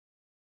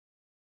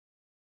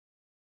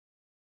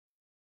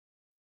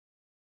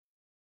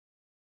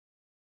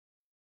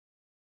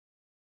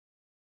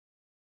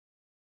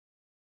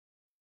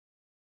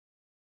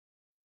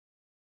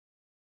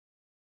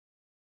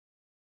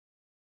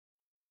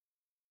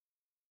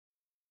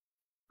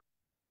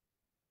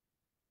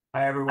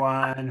Hi,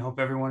 everyone.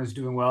 Hope everyone is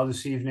doing well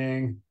this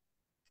evening.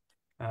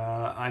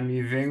 I'm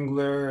Yves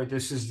Engler.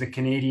 This is the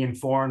Canadian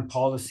Foreign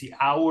Policy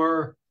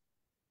Hour,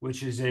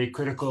 which is a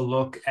critical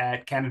look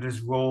at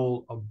Canada's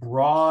role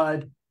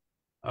abroad,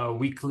 a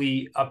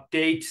weekly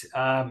update.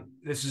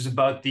 This is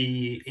about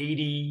the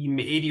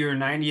 80 or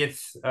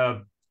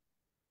 90th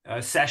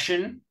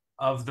session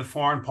of the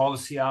Foreign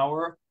Policy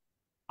Hour.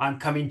 I'm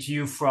coming to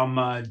you from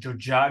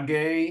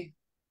Jojage,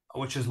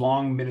 which has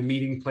long been a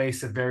meeting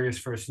place of various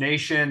First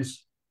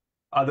Nations,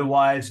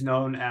 otherwise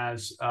known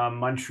as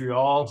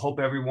Montreal. Hope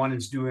everyone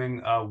is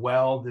doing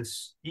well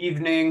this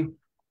evening.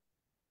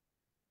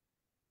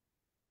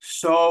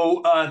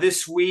 So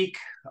this week,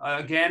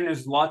 again,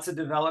 there's lots of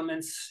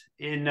developments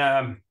in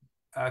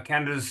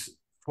Canada's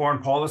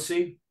foreign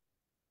policy.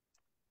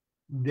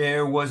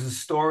 There was a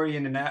story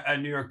in the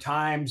New York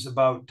Times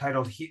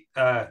titled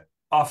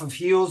 "Off of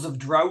Heels of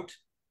Drought,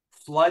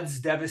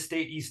 Floods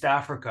Devastate East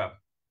Africa."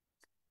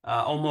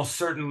 Almost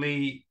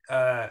certainly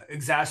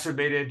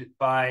exacerbated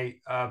by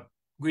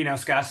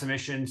greenhouse gas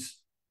emissions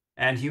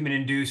and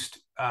human-induced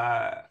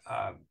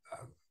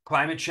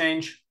climate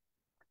change.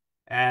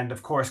 And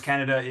of course,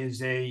 Canada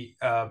is a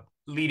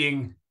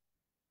leading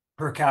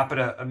per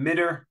capita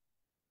emitter.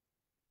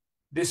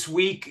 This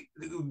week,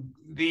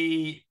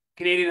 the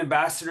Canadian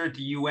ambassador at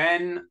the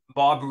UN,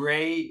 Bob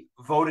Rae,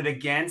 voted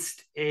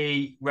against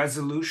a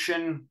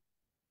resolution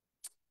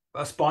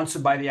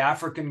sponsored by the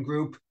African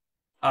group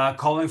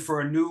calling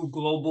for a new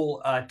global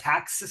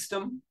tax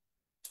system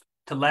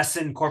to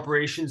lessen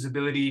corporations'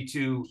 ability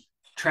to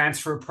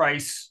transfer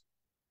price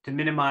to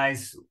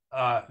minimize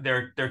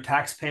their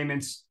tax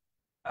payments.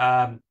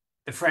 The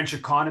French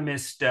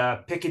economist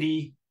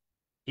Piketty,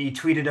 he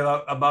tweeted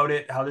about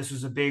it, how this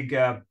was a big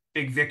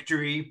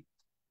victory.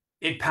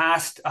 It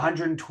passed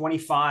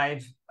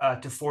 125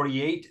 to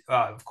 48.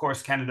 Of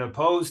course, Canada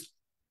opposed.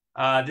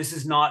 This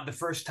is not the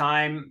first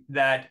time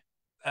that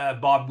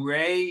Bob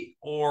Rae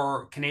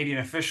or Canadian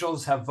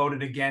officials have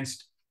voted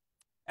against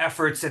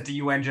efforts at the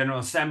UN General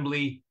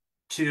Assembly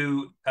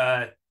to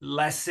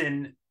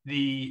lessen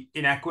the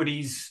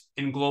inequities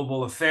in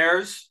global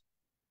affairs.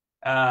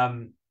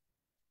 But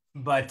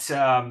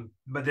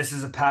this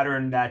is a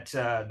pattern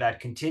that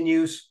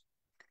continues.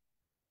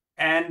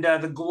 And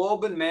the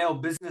Globe and Mail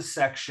business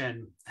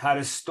section had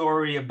a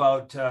story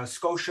about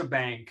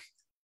Scotiabank,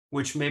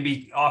 which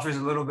maybe offers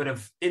a little bit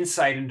of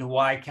insight into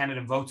why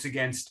Canada votes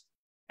against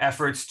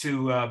efforts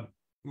to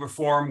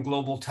reform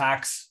global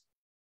tax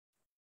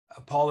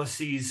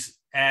policies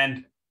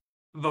and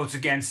votes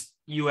against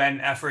UN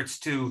efforts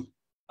to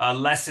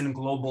lessen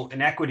global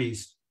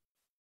inequities.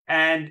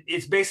 And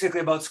it's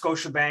basically about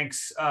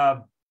Scotiabank's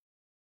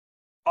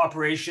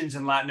operations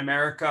in Latin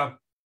America,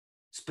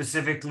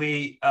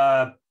 specifically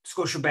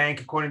Scotiabank,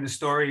 according to the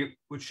story,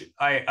 which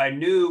I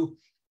knew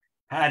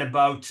had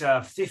about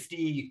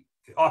 50,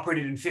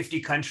 operated in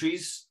 50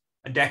 countries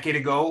a decade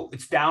ago.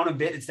 It's down a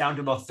bit. It's down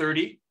to about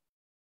 30.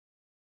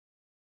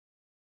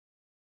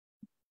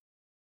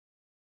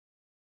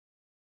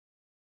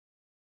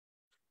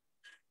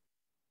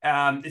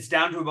 It's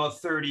down to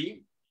about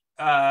 30.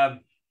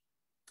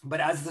 But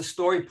as the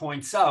story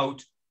points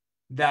out,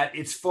 that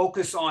its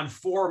focus on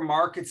 4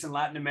 markets in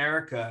Latin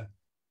America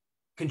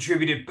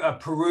contributed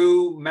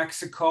Peru,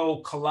 Mexico,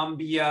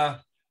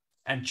 Colombia,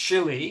 and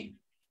Chile.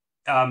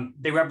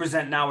 They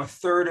represent now a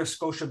third of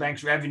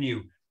Scotiabank's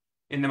revenue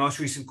in the most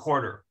recent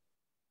quarter.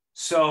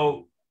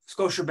 So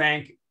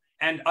Scotiabank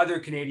and other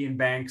Canadian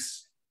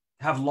banks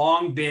have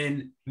long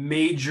been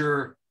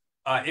major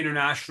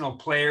international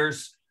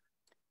players,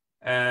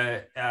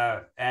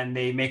 and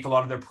they make a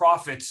lot of their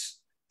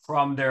profits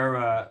from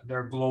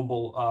their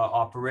global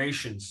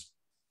operations,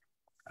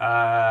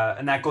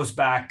 and that goes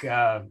back,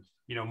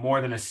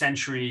 more than a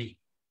century,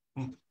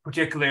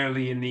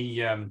 particularly in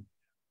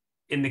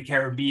the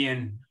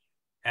Caribbean.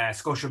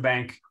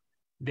 Scotiabank,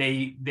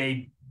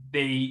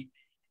 they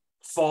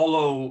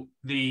follow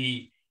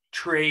the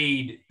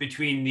trade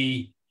between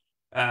the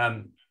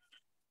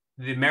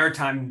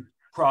maritime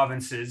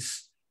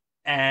provinces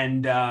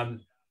and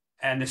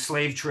the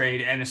slave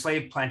trade and the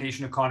slave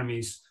plantation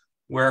economies,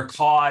 where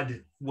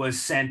cod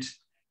was sent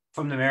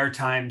from the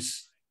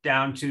Maritimes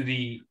down to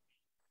the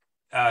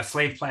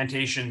slave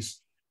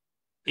plantations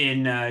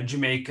in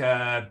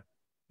Jamaica,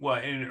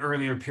 in an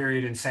earlier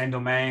period in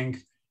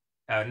Saint-Domingue,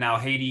 now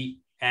Haiti,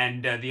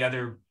 and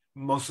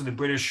most of the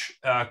British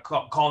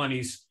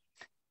colonies.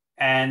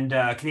 And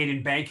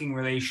Canadian banking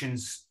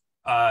relations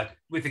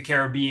with the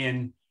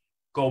Caribbean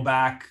go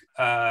back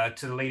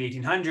to the late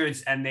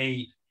 1800s, and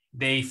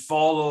they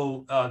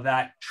follow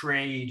that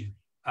trade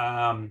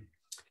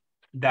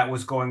that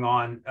was going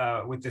on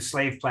with the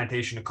slave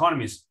plantation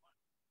economies.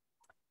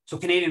 So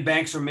Canadian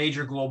banks are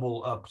major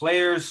global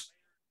players.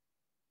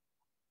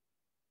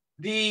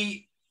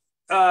 The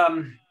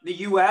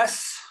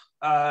U.S.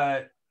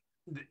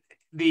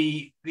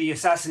 The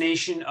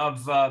assassination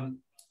of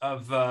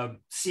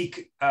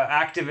Sikh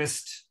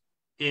activist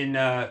in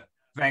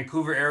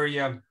Vancouver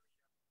area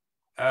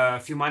a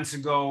few months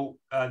ago.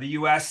 The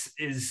U.S.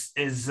 is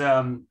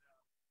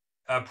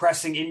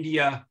pressing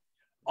India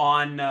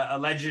on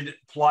alleged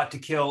plot to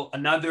kill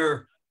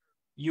another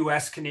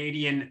U.S.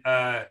 Canadian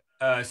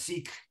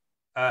Sikh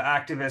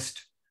activist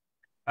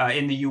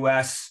in the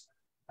U.S.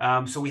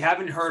 So we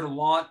haven't heard a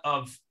lot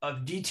of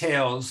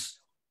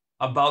details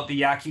about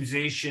the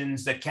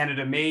accusations that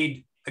Canada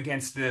made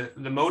against the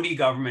Modi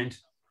government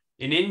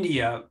in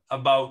India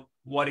about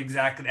what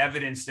exact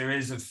evidence there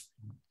is of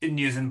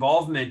India's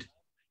involvement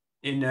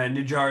in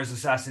Nijar's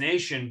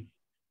assassination.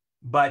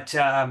 But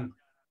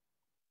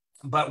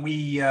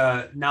we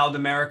now the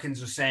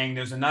Americans are saying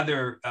there's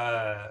another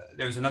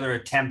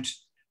attempt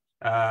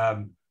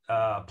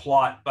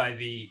plot by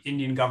the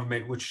Indian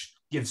government, which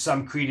gives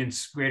some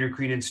greater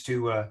credence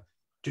to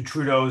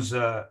Trudeau's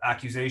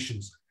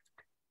accusations.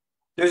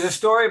 There's a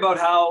story about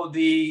how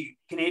the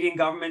Canadian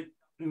government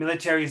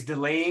military is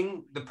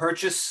delaying the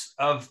purchase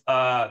of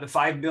the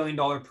 $5 billion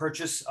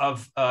purchase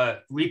of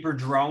Reaper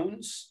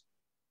drones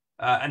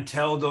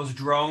until those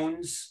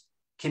drones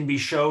can be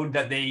showed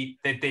that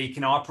they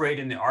can operate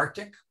in the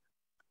Arctic.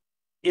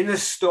 In the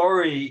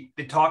story,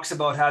 it talks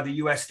about how the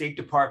U.S. State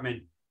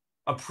Department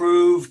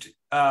approved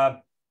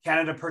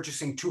Canada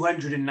purchasing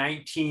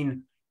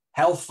 219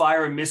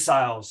 Hellfire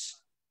missiles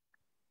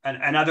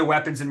and other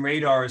weapons and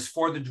radars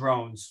for the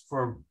drones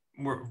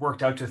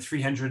worked out to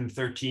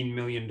 $313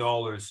 million.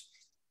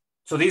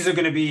 So these are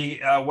going to be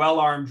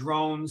well-armed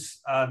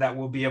drones that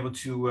will be able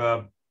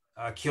to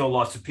kill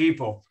lots of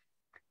people.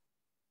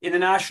 In the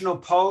National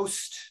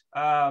Post,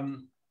 I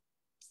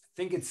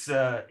think it's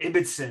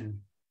Ibbotson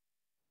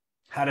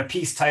had a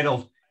piece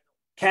titled,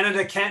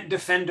 "Canada Can't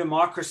Defend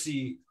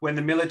Democracy When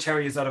the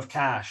Military is Out of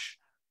Cash,"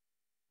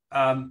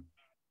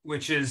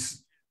 which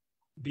is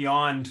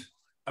beyond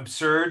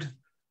absurd,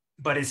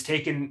 but is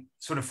taken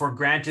sort of for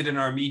granted in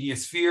our media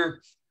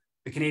sphere.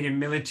 The Canadian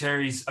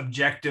military's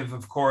objective,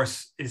 of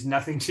course, is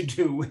nothing to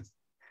do with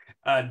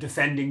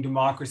defending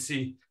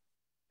democracy.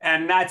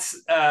 And that's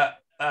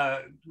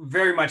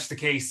very much the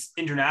case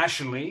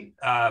internationally.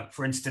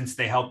 For instance,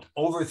 they helped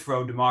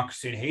overthrow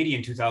democracy in Haiti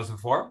in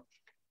 2004,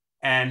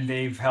 and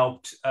they've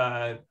helped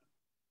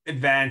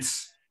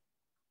advance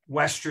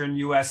Western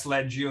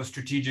US-led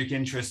geostrategic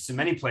interests in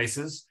many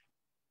places.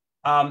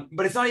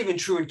 But it's not even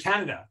true in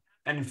Canada.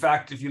 And in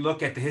fact, if you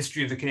look at the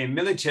history of the Canadian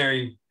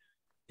military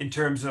in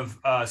terms of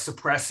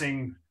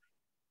suppressing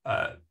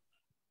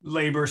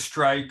labor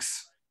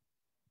strikes,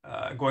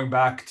 going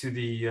back to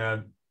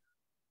the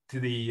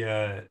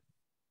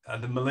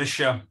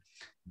militia,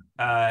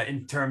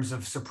 in terms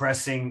of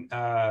suppressing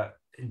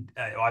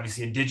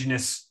obviously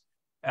indigenous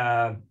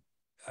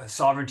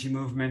sovereignty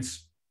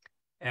movements,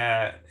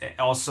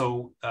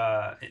 also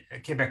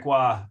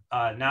Quebecois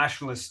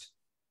nationalist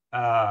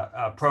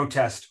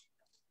protest.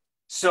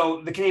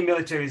 So the Canadian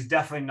military is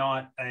definitely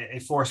not a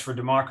force for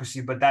democracy,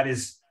 but that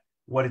is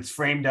what it's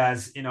framed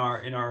as in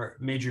our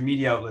major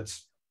media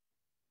outlets.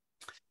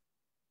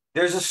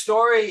 There's a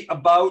story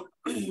about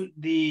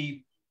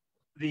the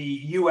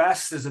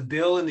U.S. There's a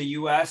bill in the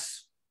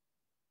U.S.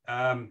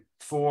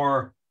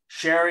 For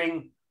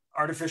sharing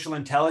artificial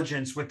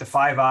intelligence with the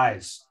Five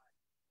Eyes,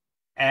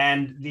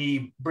 and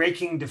the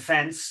Breaking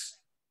Defense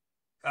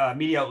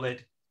media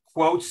outlet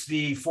quotes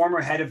the former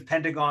head of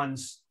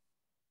Pentagon's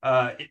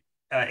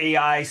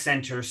AI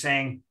center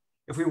saying,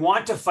 "If we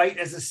want to fight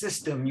as a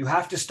system, you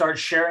have to start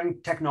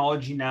sharing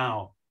technology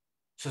now."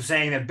 So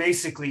saying that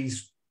basically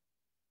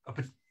a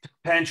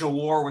potential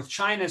war with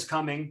China is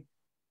coming,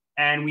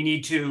 and we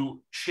need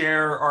to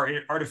share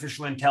our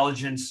artificial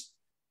intelligence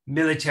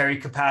military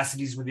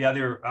capacities with the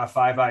other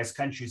Five Eyes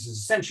countries is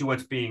essentially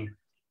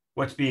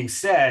what's being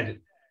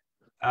said.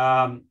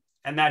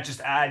 And that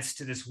just adds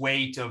to this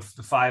weight of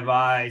the Five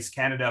Eyes,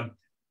 Canada,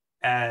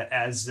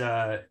 as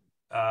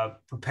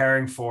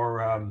preparing for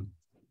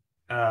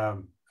a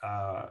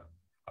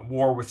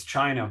war with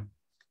China.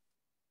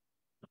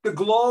 The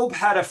Globe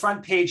had a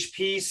front page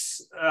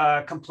piece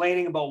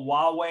complaining about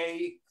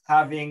Huawei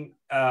having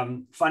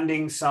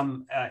funding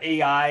some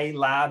AI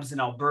labs in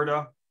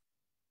Alberta,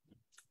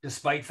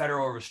 despite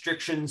federal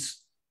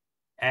restrictions.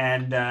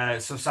 And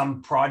so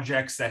some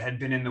projects that had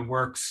been in the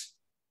works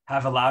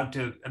have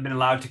been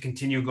allowed to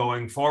continue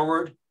going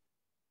forward.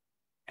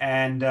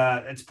 And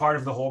it's part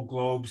of the whole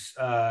Globe's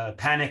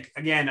panic.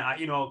 Again,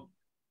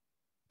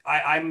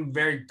 I'm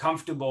very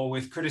comfortable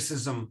with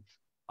criticism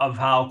of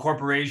how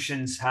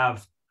corporations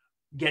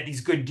get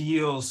these good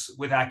deals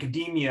with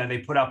academia. They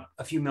put up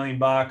a few $1 million,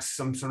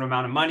 some sort of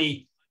amount of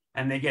money,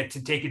 and they get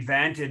to take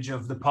advantage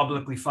of the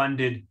publicly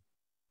funded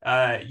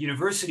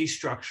university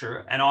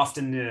structure. And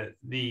often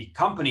the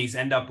companies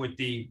end up with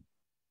the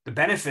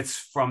benefits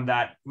from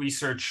that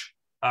research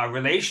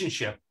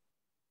relationship.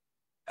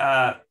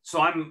 So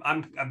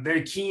I'm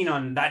very keen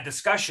on that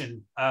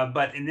discussion.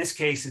 But in this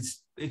case,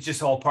 it's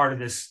just all part of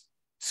this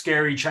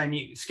scary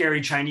Chinese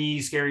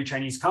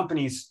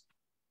companies,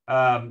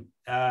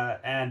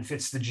 and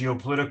fits the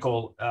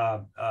geopolitical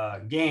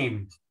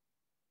game.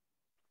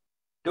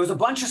 There was a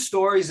bunch of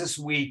stories this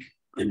week,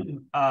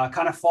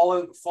 kind of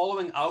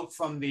following out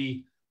from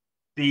the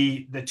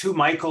two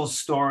Michaels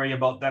story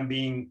about them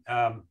being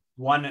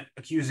one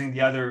accusing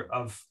the other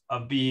of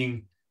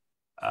being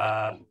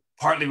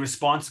partly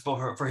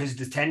responsible for his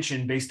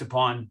detention based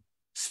upon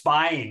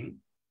spying.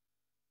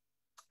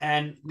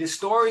 And the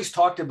stories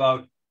talked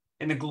about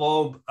in the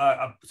Globe,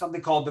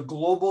 something called the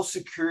Global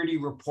Security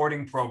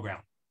Reporting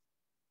Program.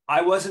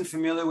 I wasn't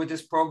familiar with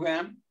this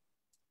program,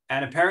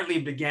 and apparently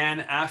it began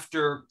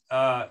after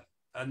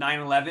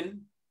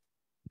 9/11,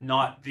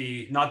 not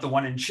the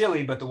one in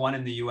Chile, but the one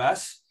in the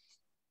U.S.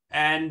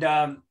 And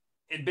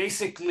it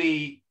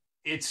basically,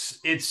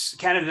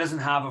 Canada doesn't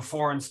have a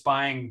foreign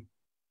spying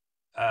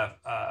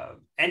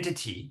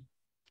entity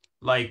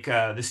like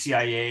the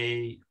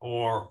CIA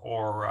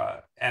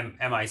or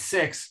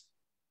MI6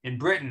 in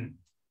Britain,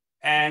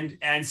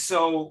 and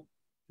so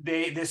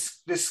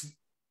this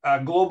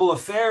global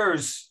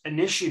affairs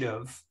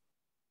initiative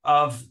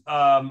of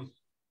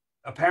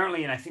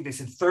apparently, and I think they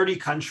said 30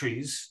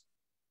 countries,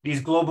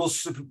 these global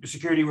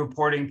security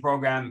reporting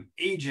program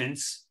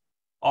agents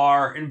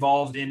are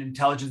involved in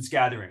intelligence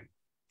gathering.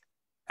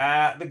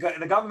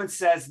 The government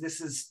says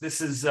this is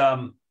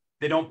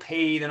they don't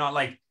pay. They're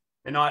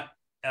not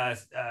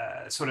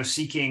sort of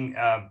seeking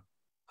I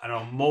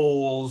don't know,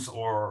 moles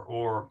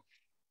or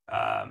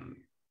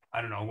I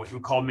don't know what you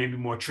would call maybe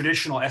more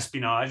traditional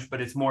espionage, but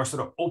it's more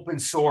sort of open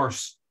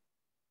source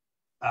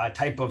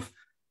type of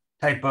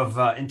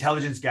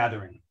intelligence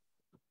gathering.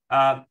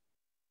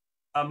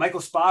 Michael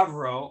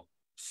Spavor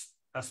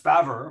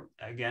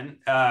again,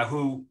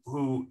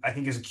 who I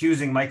think is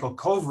accusing Michael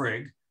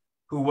Kovrig,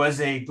 who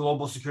was a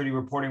global security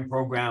reporting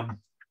program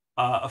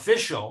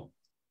official.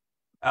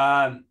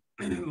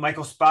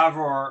 Michael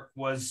Spavor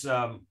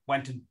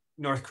went to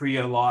North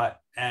Korea a lot,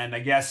 and I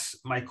guess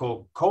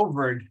Michael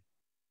Kovrig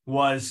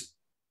was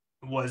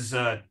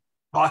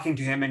talking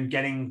to him and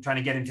trying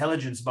to get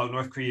intelligence about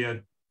North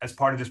Korea as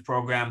part of this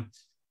program,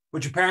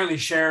 which apparently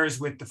shares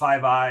with the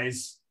Five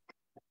Eyes,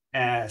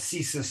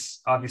 CSIS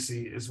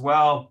obviously as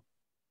well,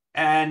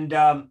 and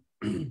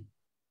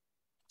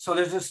so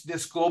there's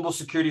this global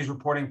securities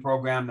reporting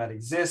program that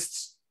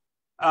exists.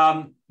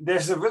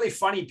 There's a really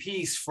funny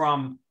piece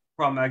from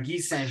Guy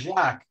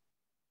Saint-Jacques,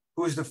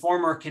 who is the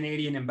former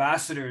Canadian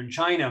ambassador in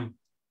China,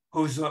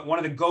 who's one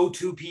of the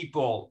go-to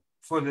people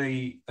for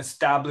the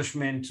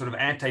establishment, sort of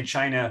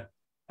anti-China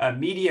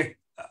media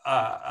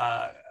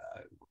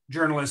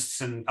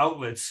journalists and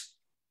outlets.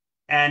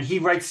 And he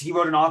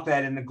wrote an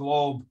op-ed in the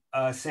Globe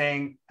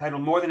saying,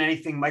 titled, "More than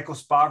anything, Michael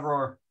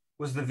Spavor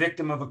was the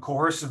victim of a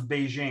coercive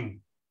Beijing."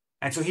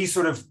 And so he's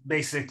sort of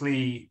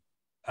basically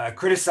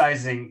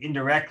criticizing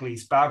indirectly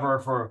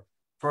Spavor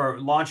for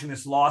launching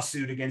this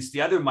lawsuit against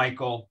the other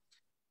Michael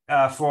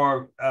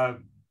for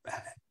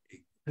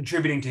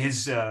contributing to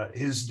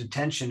his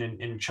detention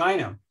in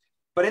China.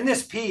 But in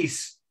this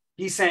piece,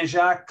 Guy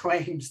Saint-Jacques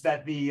claims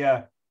that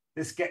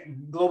this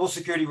global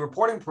security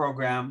reporting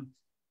program,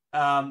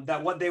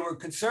 that what they were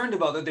concerned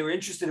about, that they were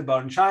interested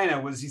about in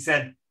China was, he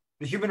said,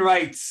 the human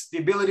rights, the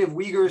ability of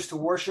Uyghurs to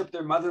worship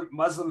their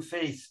Muslim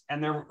faith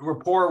and their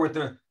rapport with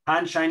the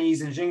Han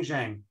Chinese in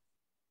Xinjiang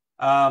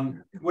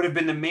would have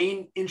been the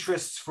main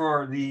interests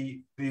for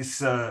this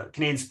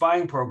Canadian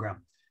spying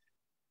program.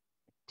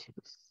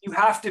 You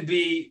have to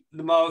be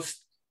the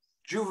most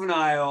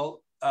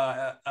juvenile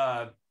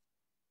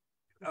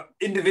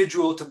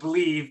individual to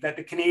believe that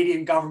the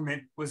Canadian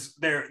government was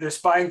their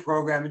spying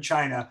program in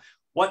China.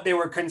 What they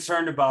were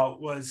concerned about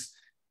was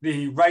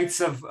the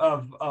rights of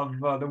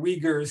the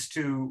Uyghurs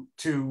to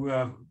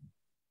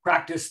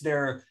practice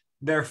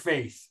their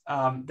faith.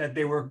 That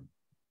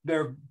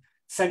their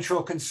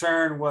central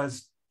concern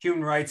was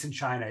human rights in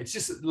China. It's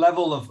just a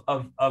level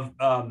of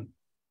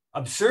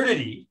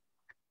absurdity.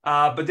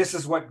 But this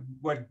is what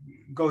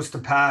goes to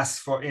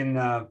pass in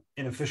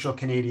official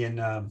Canadian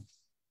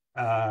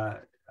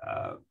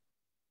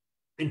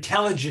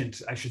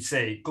intelligent, I should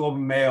say, Globe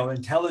and Mail,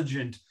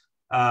 intelligent,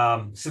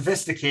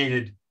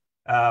 sophisticated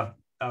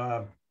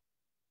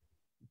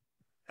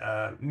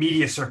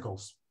media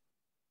circles.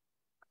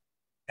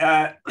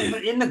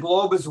 In the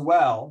Globe as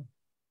well,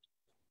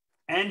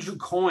 Andrew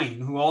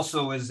Coyne, who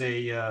also is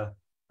a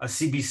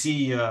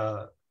CBC,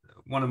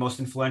 one of the most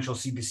influential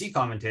CBC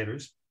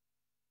commentators,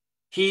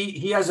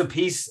 he has a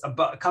piece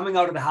about coming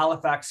out of the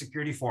Halifax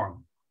Security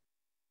Forum,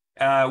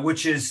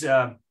 which is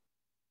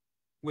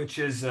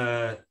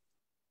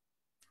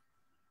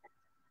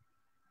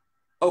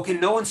oh, can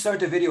no one start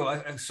the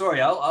video?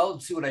 Sorry, I'll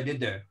see what I did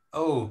there.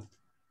 Oh,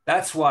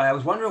 that's why I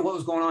was wondering what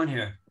was going on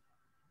here.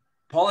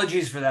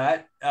 Apologies for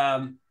that.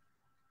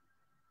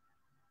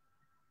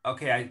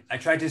 Okay, I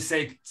tried to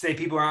say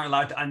people aren't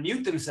allowed to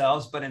unmute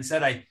themselves, but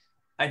instead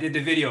I did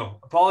the video.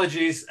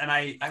 Apologies, and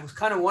I was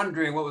kind of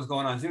wondering what was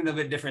going on. It's even a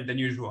bit different than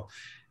usual.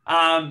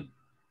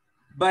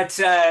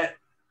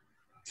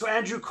 So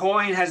Andrew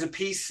Coyne has a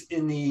piece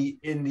in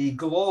the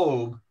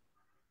Globe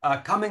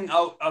coming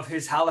out of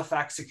his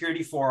Halifax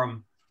Security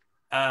Forum,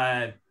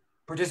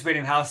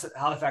 participating in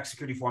Halifax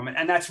Security Forum,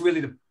 and that's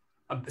really the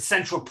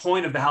central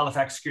point of the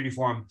Halifax Security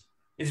Forum,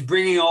 is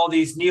bringing all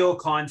these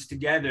neocons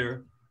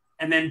together,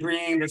 and then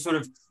bringing the sort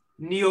of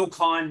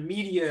neocon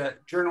media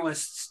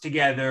journalists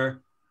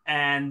together,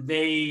 and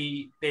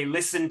they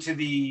listen to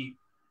the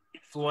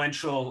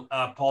influential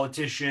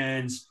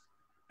politicians,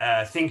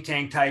 think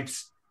tank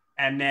types,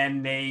 and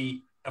then they,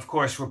 of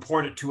course,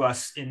 report it to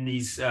us in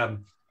these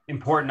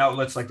important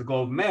outlets like the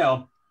Globe and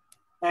Mail.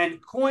 And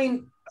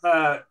Coyne,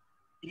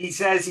 he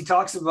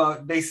talks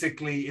about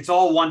basically it's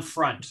all one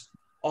front.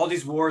 All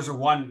these wars are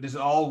one. There's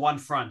all one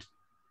front.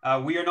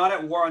 We are not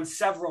at war on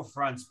several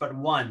fronts, but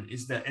one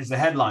is the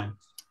headline.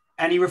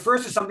 And he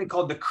refers to something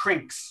called the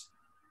CRINCs,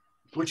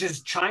 which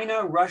is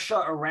China,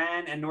 Russia,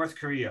 Iran, and North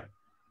Korea.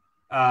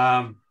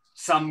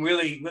 Some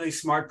really, really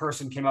smart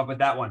person came up with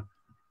that one.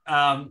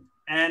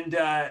 And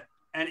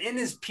in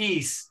his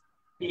piece,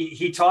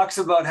 he talks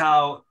about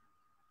how,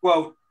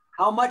 quote,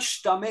 how much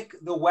stomach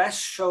the West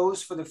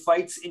shows for the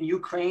fights in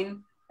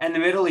Ukraine and the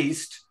Middle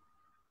East,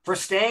 for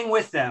staying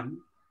with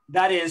them,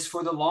 that is,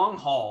 for the long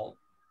haul,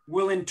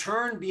 will in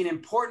turn be an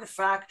important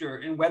factor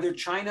in whether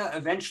China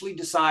eventually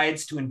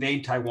decides to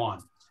invade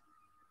Taiwan.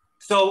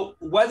 So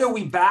whether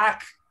we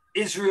back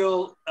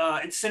Israel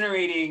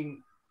incinerating,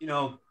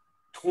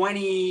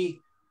 20,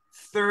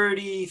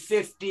 30,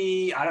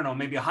 50, I don't know,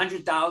 maybe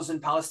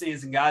 100,000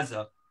 Palestinians in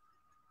Gaza,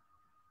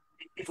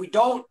 if we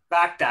don't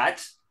back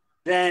that,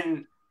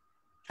 then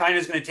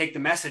China's going to take the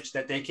message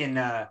that they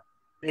can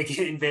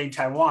invade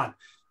Taiwan.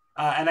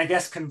 And I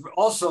guess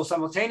also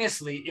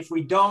simultaneously, if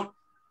we don't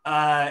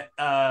back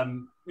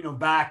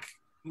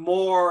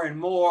more and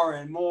more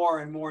and more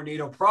and more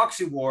NATO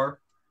proxy war,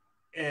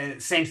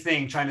 same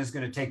thing, China's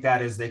going to take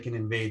that as they can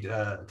invade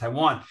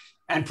Taiwan.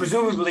 And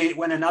presumably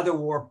when another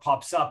war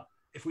pops up,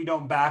 if we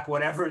don't back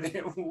whatever the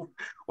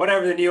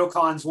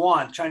neocons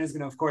want, China's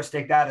going to, of course,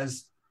 take that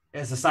as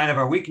a sign of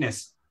our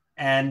weakness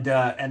and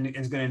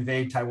is going to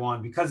invade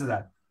Taiwan because of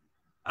that.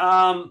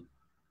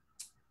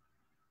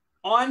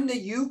 On the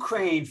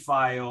Ukraine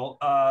file,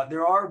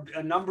 there are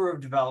a number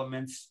of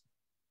developments.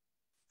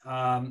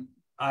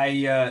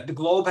 The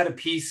Globe had a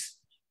piece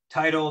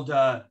titled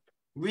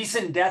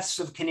 "Recent Deaths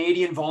of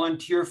Canadian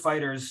Volunteer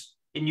Fighters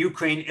in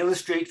Ukraine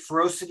Illustrate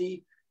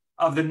Ferocity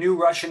of the New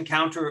Russian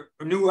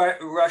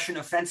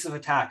Offensive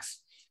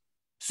Attacks."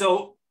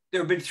 So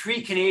there have been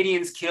 3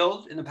 Canadians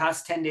killed in the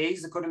past 10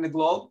 days, according to the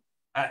Globe,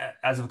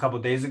 as of a couple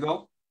of days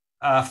ago,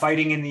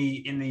 fighting in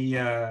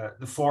the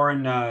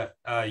foreign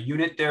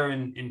unit there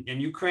in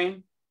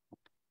Ukraine.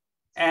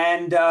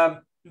 And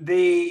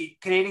the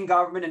Canadian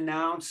government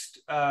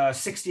announced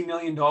 $60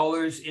 million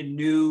in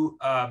new,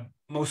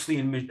 mostly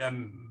in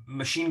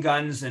machine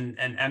guns and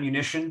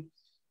ammunition.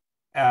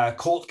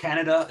 Colt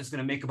Canada is going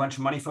to make a bunch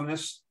of money from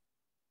this.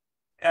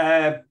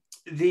 Bill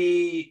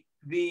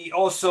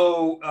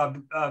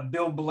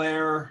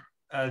Blair,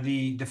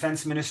 the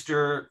defense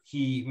minister,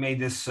 he made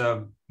this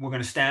 "we're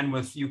going to stand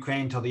with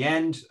Ukraine till the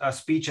end"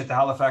 speech at the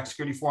Halifax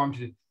Security Forum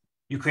to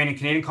Ukrainian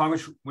Canadian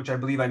Congress, which I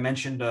believe I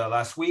mentioned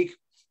last week.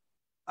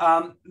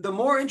 The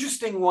more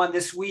interesting one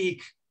this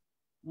week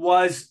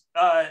was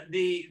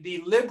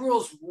the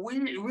Liberals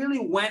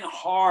really went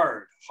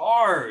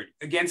hard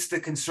against the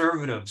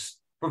Conservatives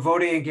for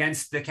voting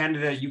against the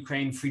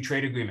Canada-Ukraine Free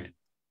Trade Agreement.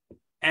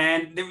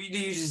 And there were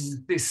these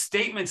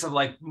statements of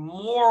like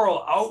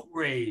moral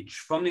outrage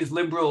from these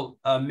Liberal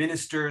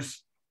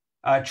ministers.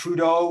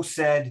 Trudeau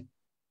said,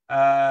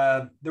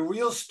 the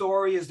real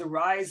story is the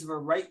rise of a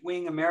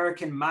right-wing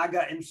American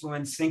MAGA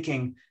influence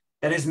thinking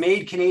that has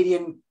made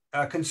Canadian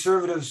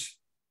Conservatives,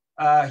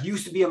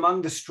 used to be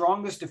among the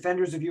strongest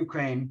defenders of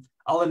Ukraine,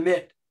 I'll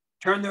admit,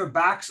 turn their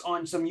backs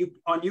on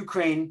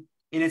Ukraine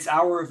in its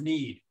hour of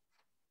need.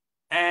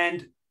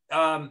 And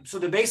so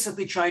they're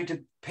basically trying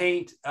to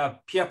paint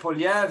Pierre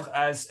Poilievre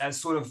as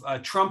sort of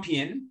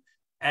Trumpian.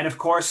 And of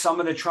course, some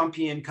of the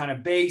Trumpian kind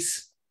of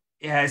base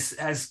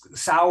has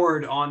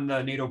soured on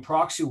the NATO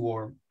proxy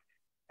war.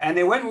 And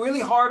they went really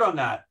hard on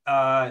that.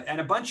 And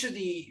a bunch of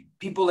the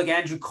people like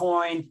Andrew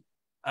Coyne,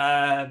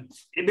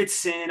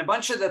 Ibbitson, a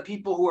bunch of the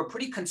people who are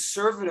pretty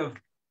conservative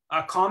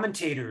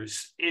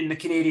commentators in the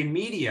Canadian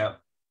media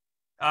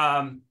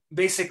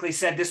basically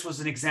said this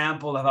was an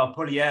example of how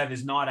Poilievre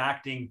is not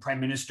acting prime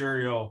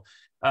ministerial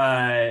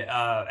and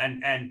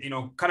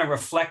kind of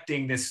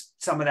reflecting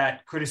some of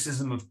that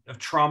criticism of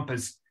Trump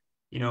as,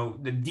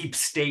 the deep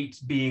state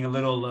being a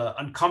little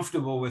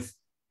uncomfortable with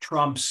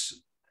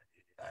Trump's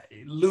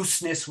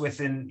looseness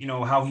within,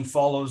 how he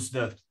follows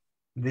the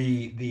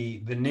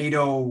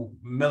NATO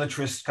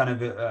militarist kind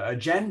of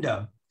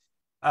agenda.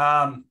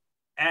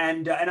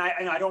 And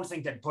I don't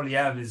think that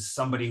Poilievre is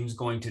somebody who's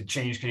going to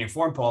change Canadian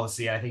foreign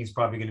policy. I think he's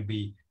probably going to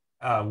be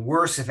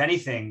worse, if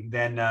anything,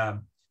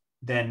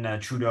 than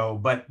Trudeau.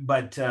 But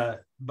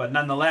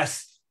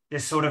nonetheless,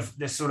 this sort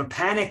of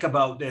panic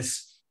about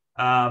this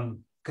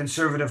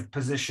conservative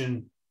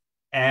position.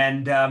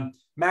 And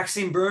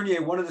Maxime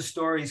Bernier, one of the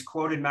stories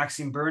quoted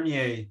Maxime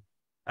Bernier,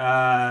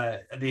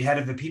 the head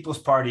of the People's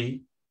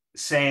Party,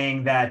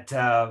 saying that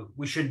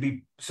we should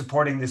be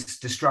supporting this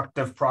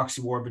destructive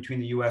proxy war between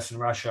the U.S. and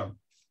Russia.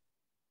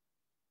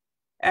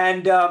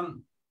 And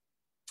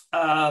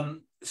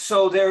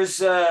so there's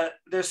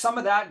some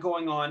of that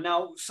going on.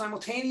 Now,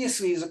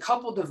 simultaneously, there's a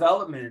couple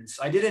developments.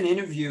 I did an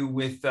interview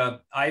with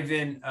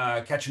Ivan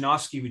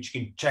Kachanovsky, which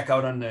you can check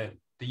out on the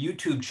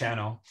YouTube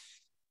channel.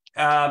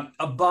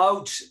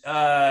 about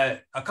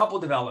a couple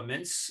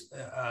developments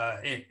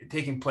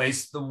taking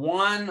place. The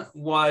one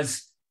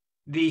was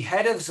the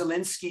head of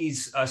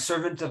Zelensky's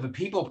Servant of the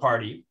People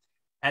Party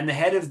and the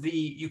head of the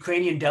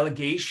Ukrainian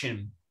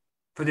delegation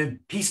for the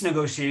peace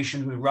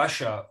negotiations with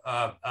Russia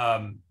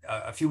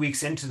a few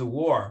weeks into the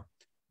war.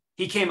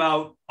 He came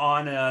out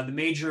on the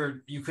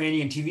major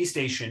Ukrainian TV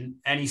station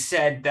and he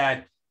said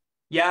that,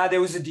 yeah,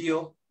 there was a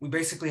deal. We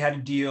basically had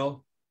a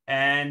deal.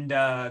 And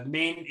the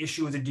main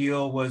issue of the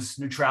deal was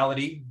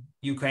neutrality,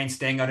 Ukraine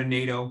staying out of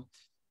NATO,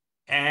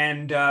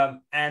 and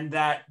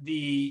that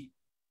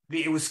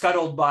it was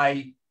scuttled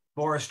by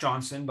Boris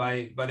Johnson,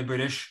 by the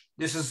British.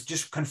 This is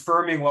just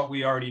confirming what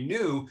we already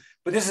knew,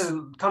 but this is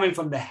coming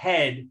from the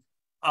head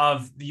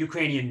of the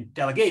Ukrainian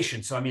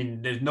delegation. So I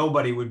mean, there's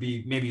nobody would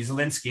be maybe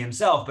Zelensky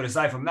himself, but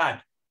aside from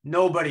that,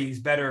 nobody's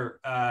better,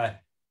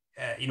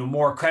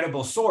 more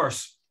credible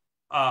source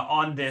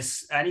on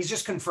this, and he's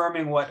just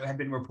confirming what had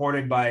been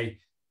reported by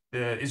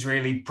the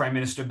Israeli Prime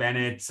Minister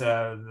Bennett,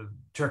 the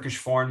Turkish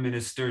Foreign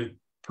Minister,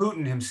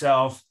 Putin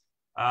himself,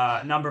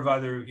 a number of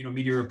other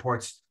media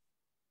reports.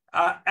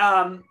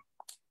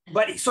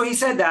 But so he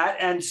said that,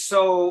 and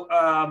so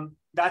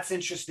that's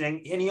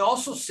interesting. And he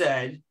also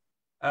said,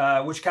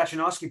 which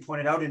Kaczynowski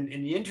pointed out in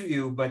the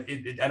interview, but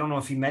I don't know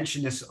if he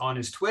mentioned this on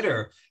his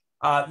Twitter,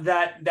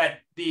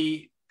 that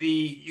the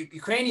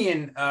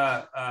Ukrainian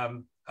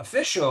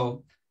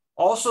official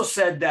also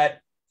said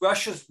that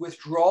Russia's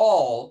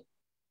withdrawal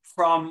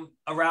from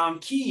around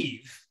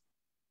Kyiv,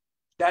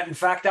 that in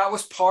fact that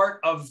was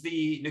part of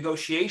the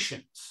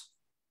negotiations.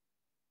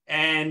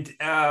 And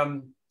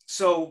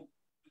so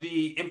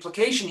the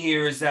implication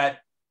here is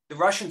that the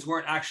Russians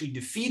weren't actually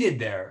defeated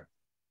there.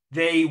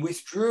 They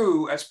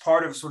withdrew as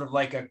part of sort of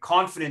like a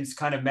confidence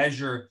kind of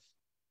measure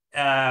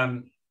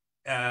tied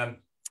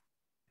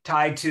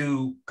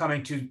to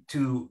coming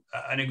to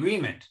an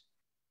agreement.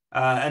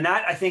 And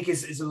that, I think,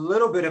 is a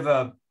little bit of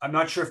a, I'm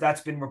not sure if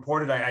that's been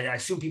reported. I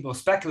assume people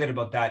speculate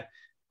about that.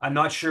 I'm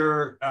not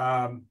sure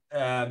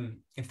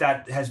if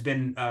that has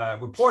been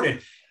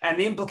reported. And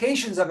the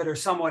implications of it are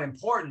somewhat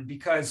important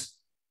because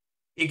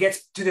it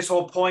gets to this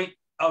whole point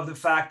of the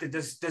fact that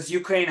does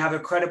Ukraine have a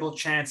credible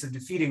chance of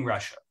defeating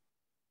Russia?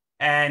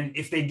 And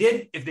if they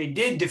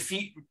did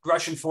defeat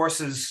Russian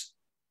forces,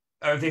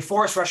 or if they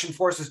forced Russian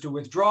forces to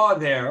withdraw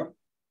there,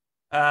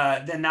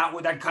 then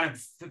that kind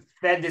of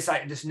fed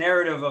this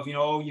narrative of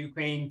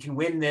Ukraine can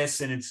win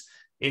this and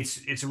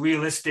it's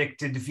realistic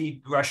to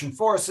defeat Russian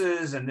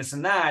forces and this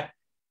and that.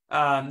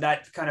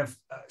 That kind of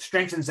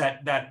strengthens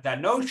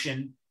that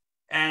notion.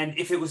 And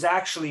if it was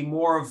actually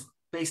more of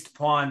based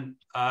upon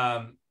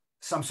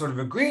some sort of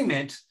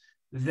agreement,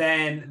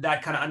 then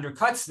that kind of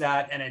undercuts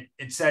that, and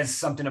it says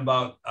something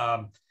about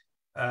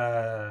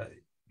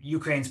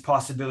Ukraine's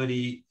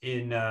possibility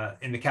in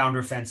the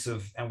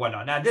counteroffensive and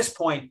whatnot. Now, at this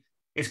point,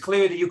 it's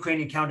clear the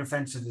Ukrainian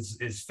counteroffensive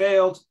is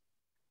failed,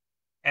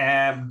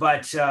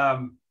 but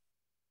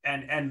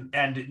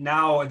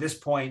now at this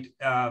point,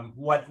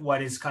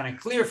 what is kind of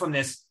clear from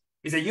this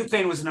is that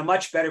Ukraine was in a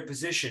much better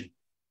position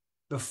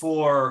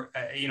before,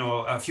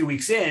 a few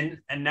weeks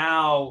in, and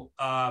now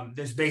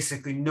there's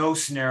basically no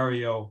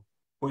scenario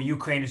where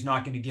Ukraine is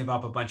not going to give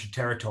up a bunch of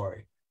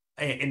territory.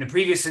 In the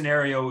previous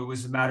scenario, it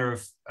was a matter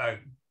of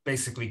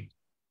basically,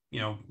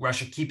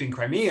 Russia keeping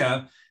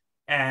Crimea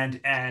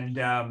and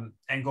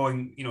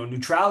going,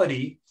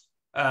 neutrality.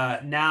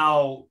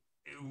 Now,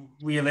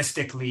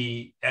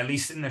 realistically, at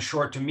least in the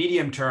short to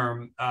medium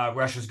term,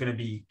 Russia is going to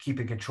be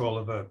keeping control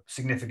of a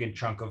significant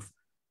chunk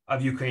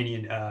of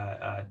Ukrainian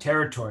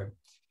territory.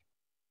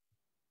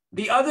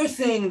 The other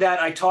thing that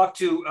I talked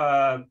to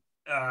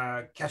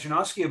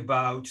Kaczynowski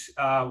about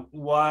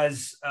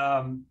was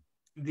so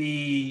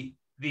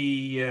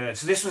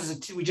this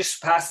was we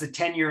just passed the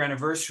 10-year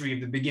anniversary of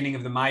the beginning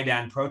of the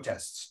Maidan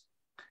protests,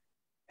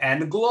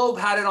 and the Globe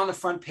had it on the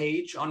front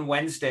page on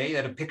Wednesday.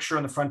 Had a picture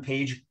on the front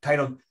page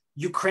titled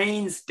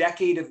 "Ukraine's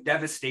Decade of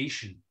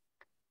Devastation,"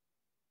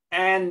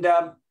 and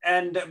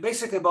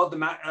basically about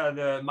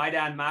the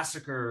Maidan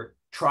massacre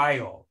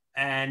trial.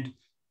 And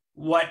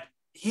what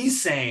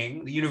he's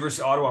saying, the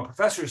University of Ottawa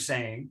professor is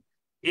saying,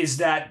 is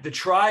that the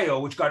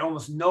trial, which got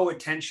almost no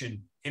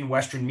attention in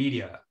Western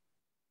media,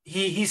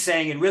 he's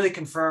saying it really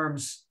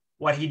confirms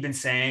what he'd been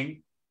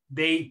saying.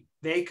 They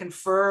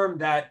confirm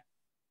that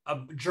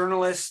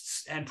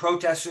journalists and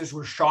protesters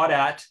were shot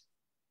at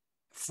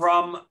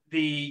from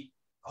the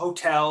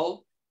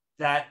hotel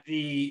that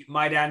the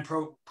Maidan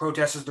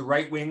protesters, the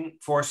right-wing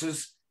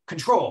forces,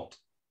 controlled.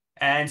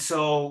 And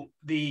so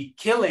the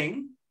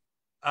killing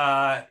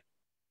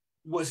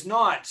was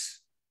not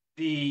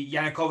the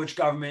Yanukovych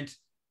government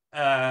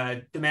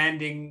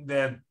demanding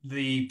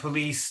the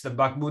police, the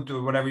Bakhmut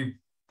or whatever you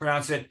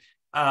pronounce it,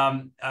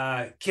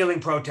 killing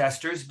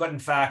protesters, but in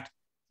fact,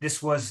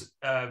 this was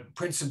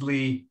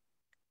principally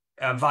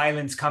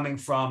violence coming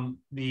from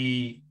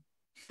the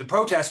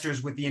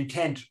protesters with the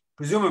intent,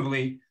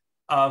 presumably,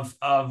 of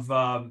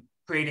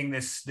creating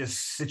this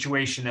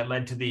situation that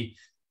led to the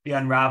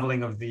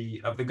unraveling of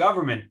the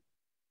government.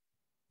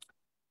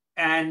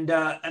 and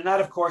that,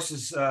 of course,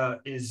 is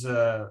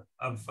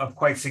of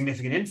quite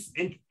significant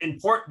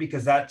import,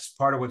 because that's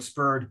part of what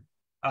spurred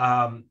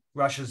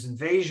Russia's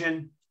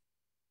invasion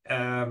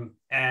and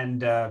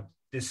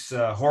this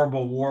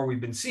horrible war we've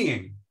been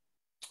seeing.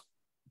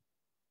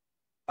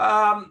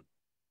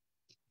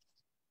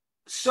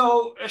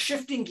 So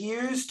shifting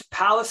gears to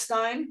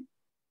Palestine,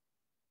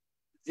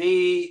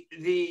 we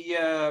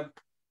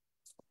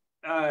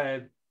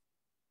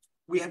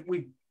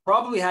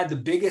probably had the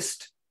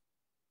biggest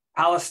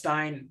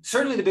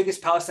certainly the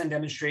biggest Palestine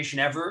demonstration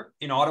ever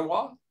in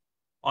Ottawa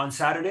on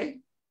Saturday.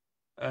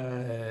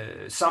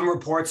 Some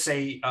reports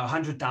say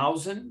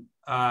 100,000.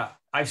 I've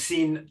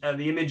seen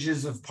the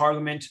images of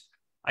Parliament.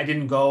 I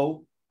didn't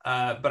go,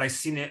 but I've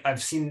seen it.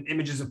 I've seen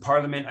images of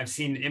Parliament. I've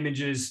seen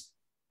images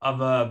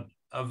of a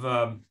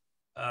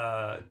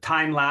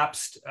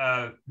time-lapsed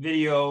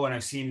video, and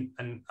I've seen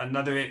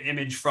another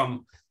image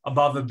from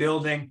above a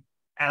building,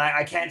 and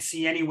I can't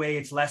see any way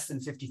it's less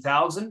than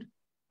 50,000.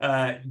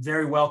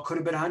 Very well could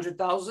have been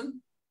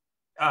 100,000.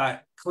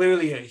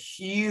 Clearly a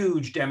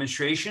huge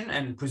demonstration,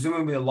 and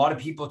presumably a lot of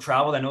people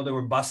traveled. I know there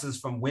were buses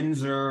from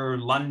Windsor,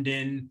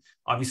 London,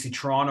 obviously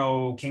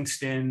Toronto,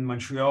 Kingston,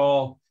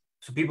 Montreal.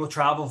 So people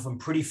travel from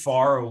pretty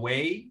far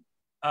away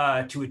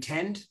to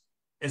attend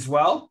as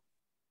well.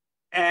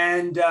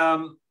 And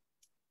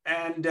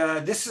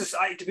this is,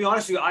 to be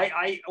honest with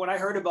you, when I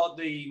heard about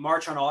the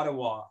March on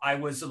Ottawa, I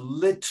was a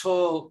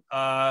little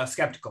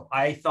skeptical.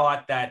 I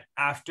thought that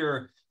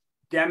after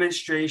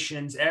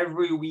demonstrations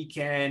every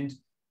weekend,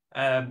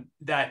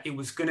 that it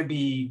was going to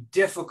be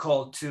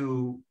difficult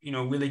to,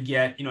 really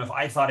get,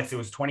 if there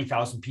was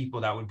 20,000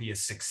 people, that would be a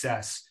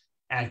success.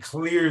 And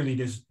clearly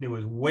there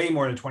was way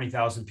more than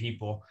 20,000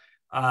 people.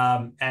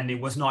 And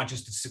it was not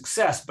just a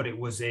success, but it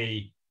was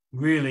a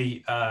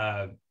really,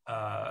 a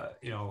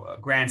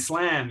grand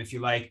slam, if you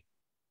like.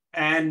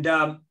 And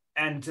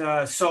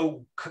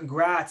so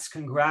congrats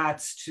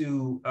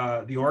to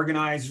the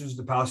organizers,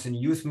 the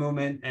Palestinian Youth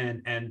Movement,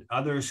 and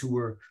others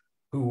who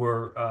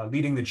were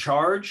leading the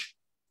charge.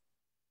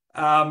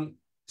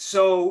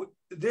 So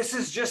this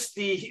is just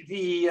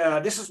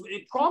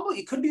it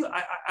could be.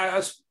 I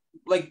was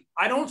like,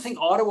 I don't think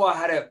Ottawa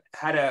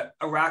had a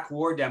Iraq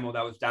war demo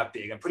that was that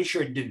big. I'm pretty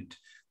sure it didn't.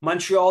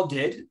 Montreal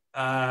did.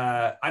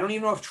 I don't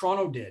even know if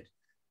Toronto did.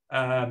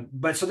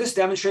 But so this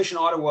demonstration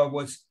in Ottawa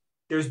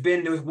there was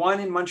one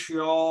in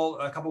Montreal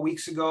a couple of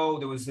weeks ago.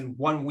 There was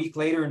 1 week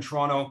later in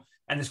Toronto,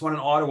 and this one in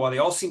Ottawa. They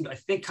all seemed, I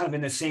think, kind of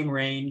in the same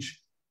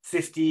range,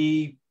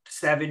 50,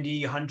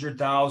 70,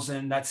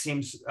 100,000. That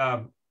seems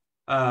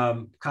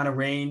kind of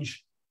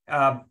range.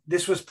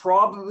 This was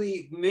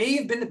may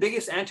have been the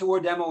biggest anti-war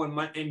demo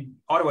in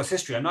Ottawa's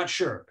history. I'm not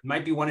sure. It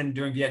might be one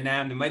during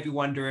Vietnam. There might be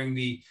one during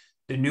the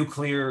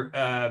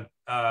nuclear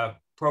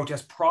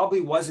protest.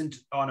 Probably wasn't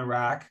on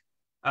Iraq.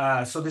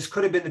 So this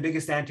could have been the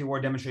biggest anti-war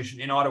demonstration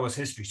in Ottawa's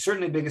history,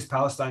 certainly the biggest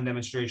Palestine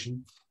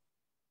demonstration.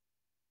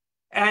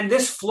 And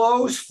this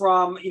flows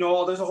from,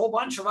 there's a whole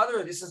bunch of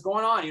this is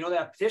going on,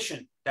 that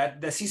petition,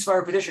 the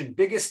ceasefire petition,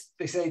 biggest,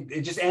 they say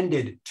it just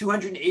ended,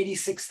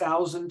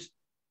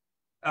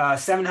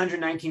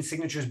 286,719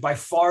 signatures, by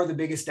far the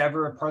biggest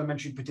ever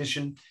parliamentary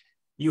petition.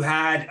 You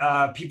had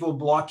people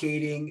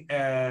blockading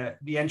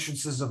the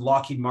entrances of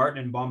Lockheed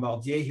Martin and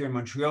Bombardier here in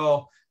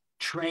Montreal,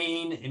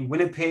 Train in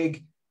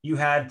Winnipeg. You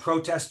had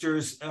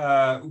protesters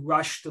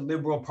rush the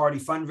Liberal Party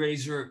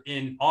fundraiser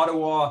in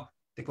Ottawa, I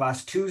think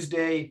last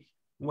Tuesday,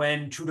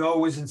 when Trudeau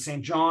was in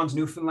St. John's,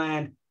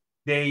 Newfoundland.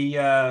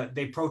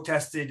 They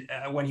protested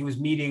when he was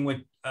meeting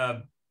with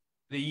the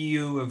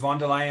EU, von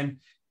der Leyen,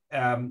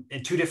 and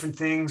two different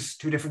things.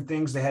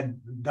 They had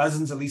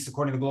dozens, at least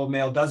according to the Globe and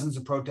Mail, dozens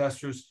of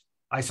protesters.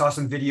 I saw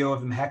some video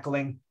of them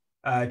heckling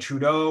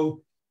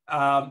Trudeau.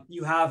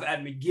 You have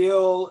at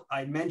McGill,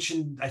 I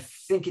mentioned, I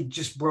think it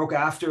just broke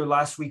after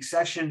last week's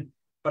session,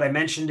 but I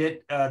mentioned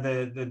it,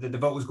 the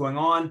vote was going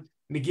on.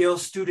 McGill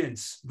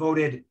students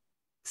voted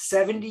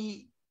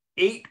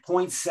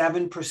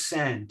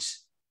 78.7%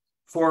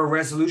 for a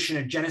resolution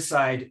of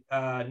genocide,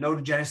 no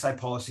to genocide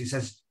policy. It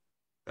says,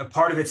 a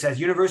part of it says,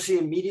 university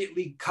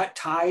immediately cut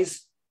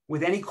ties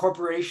with any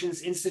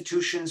corporations,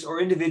 institutions, or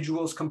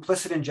individuals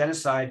complicit in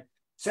genocide,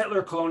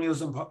 settler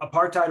colonialism,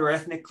 apartheid, or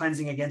ethnic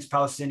cleansing against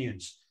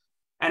Palestinians.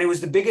 And it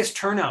was the biggest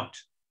turnout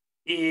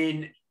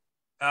in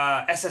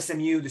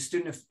SSMU, the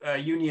student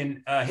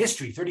union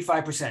history.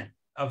 35%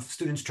 of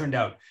students turned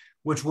out,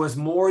 which was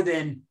more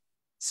than,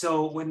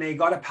 so when they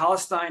got a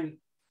Palestine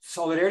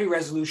solidarity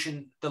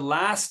resolution, the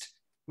last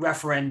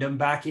referendum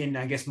back in,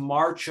 I guess,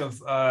 March of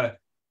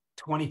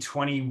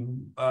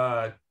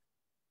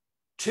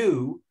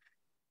 2022,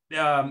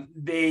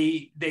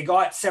 they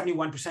got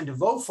 71% to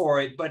vote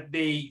for it, but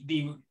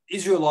the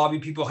Israel lobby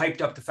people hyped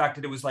up the fact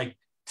that it was like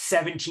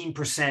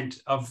 17%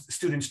 of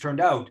students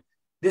turned out.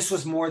 This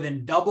was more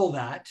than double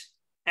that.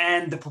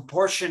 And the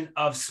proportion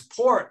of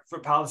support for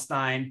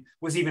Palestine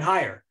was even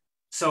higher.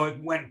 So it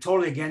went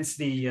totally against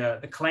the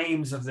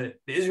claims of the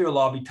Israel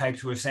lobby types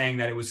who were saying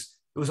that it was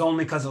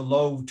only because of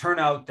low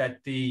turnout that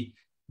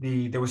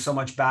there was so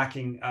much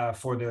backing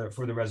for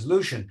the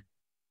resolution.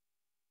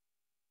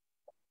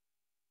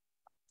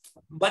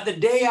 But the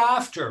day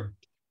after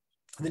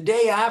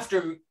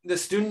the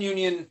student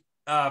union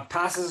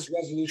passes this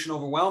resolution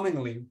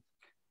overwhelmingly,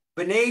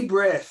 B'nai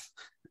B'rith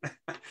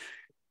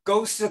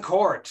goes to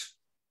court,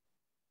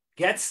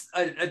 gets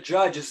a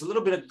judge. It's a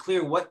little bit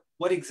unclear what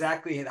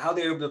exactly and how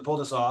they were able to pull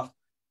this off.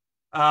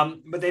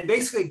 But they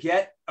basically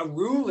get a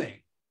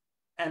ruling,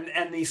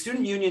 and the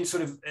student union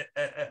sort of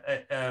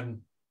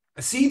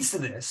accedes to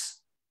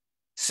this,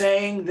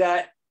 saying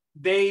that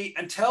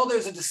until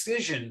there's a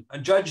decision, a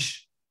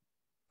judge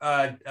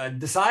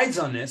decides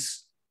on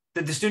this,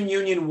 that the student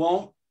union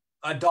won't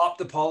adopt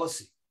the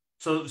policy.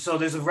 So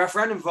there's a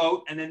referendum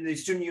vote, and then the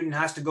student union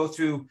has to go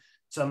through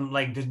some,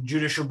 like the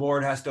judicial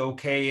board has to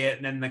okay it,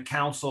 and then the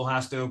council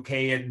has to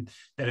okay it, and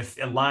that it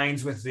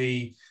aligns with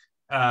the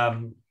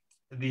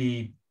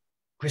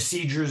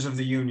procedures of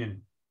the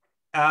union.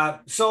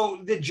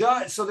 So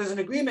there's an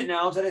agreement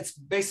now that it's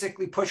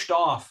basically pushed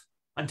off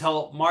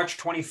until March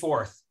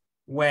 24th,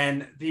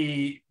 when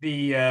the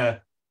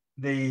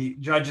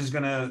judge is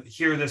going to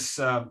hear this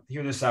out.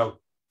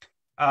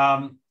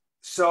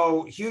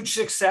 So huge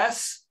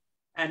success.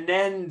 And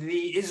then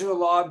the Israel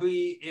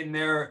lobby, in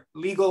their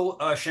legal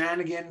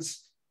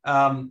shenanigans,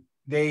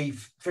 they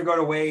figure out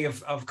a way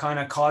of kind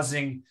of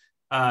causing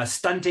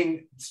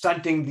stunting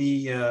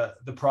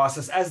the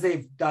process, as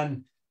they've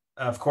done,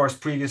 of course,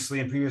 previously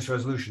in previous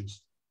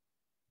resolutions.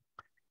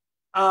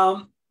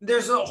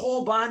 There's a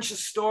whole bunch of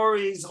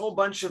stories, a whole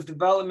bunch of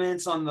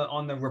developments on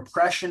the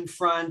repression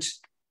front.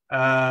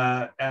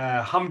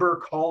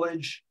 Humber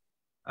College,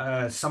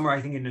 somewhere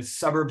I think in the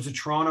suburbs of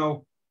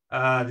Toronto,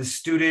 the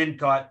student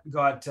got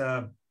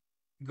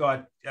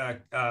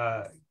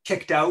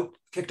kicked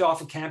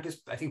off of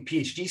campus. I think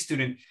PhD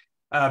student,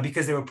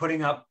 because they were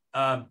putting up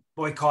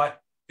boycott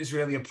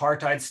Israeli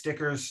apartheid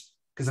stickers,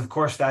 because of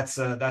course that's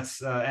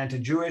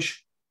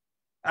anti-Jewish.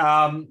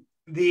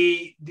 The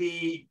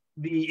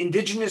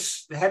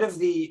indigenous head of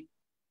the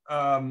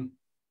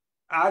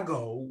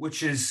AGO,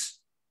 which is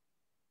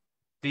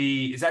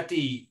the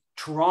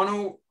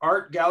Toronto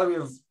Art Gallery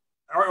of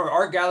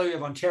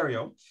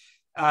Ontario.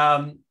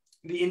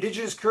 The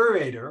indigenous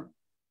curator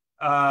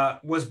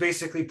was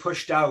basically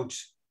pushed out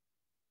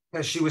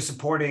because she was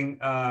supporting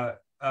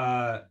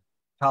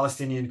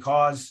Palestinian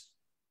cause.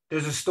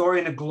 There's a story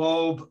in the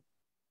Globe,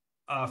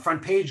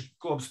 front page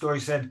Globe story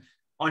said,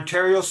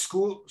 Ontario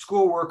school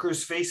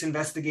workers face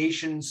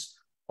investigations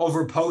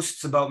over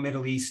posts about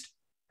Middle East.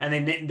 And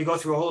they go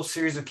through a whole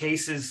series of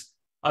cases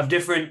of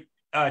different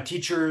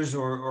teachers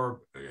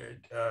or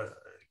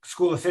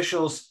school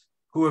officials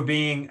who are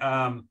being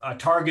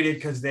targeted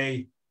because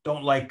they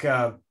don't like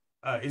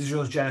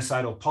Israel's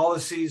genocidal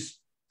policies.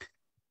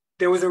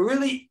 There was a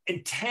really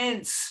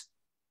intense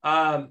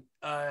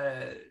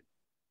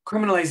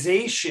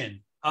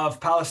criminalization of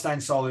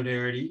Palestine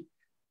solidarity,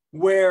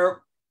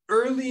 where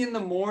early in the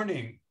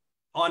morning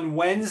on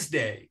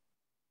Wednesday,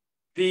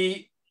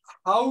 the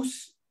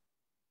house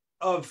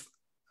of,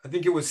 I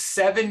think it was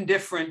 7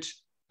 different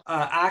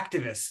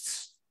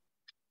activists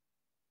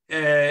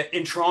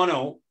in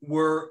Toronto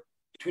were,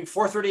 between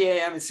 4:30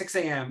 a.m. and 6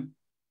 a.m.,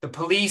 the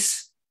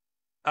police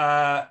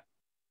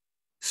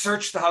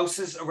searched the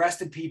houses,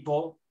 arrested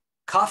people,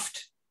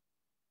 cuffed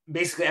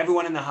basically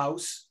everyone in the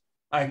house,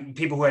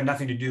 people who had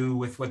nothing to do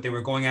with what they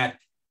were going at.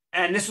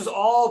 And this was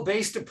all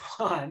based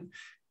upon,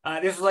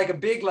 this was like a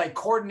big, like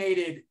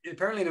coordinated,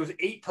 apparently there was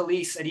 8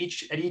 police at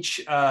each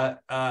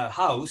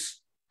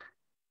house,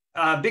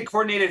 big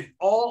coordinated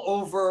all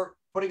over,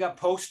 putting up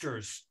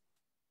posters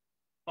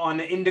on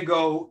the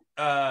Indigo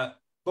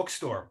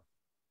bookstore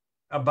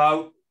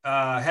about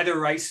Heather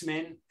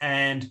Reisman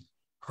and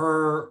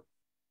her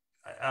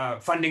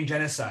funding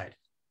genocide.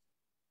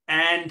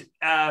 And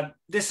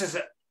this is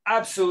an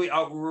absolutely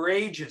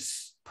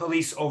outrageous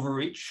police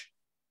overreach.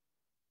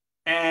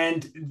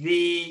 And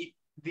they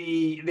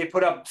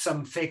put up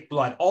some fake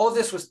blood. All of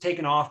this was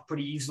taken off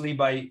pretty easily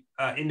by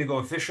Indigo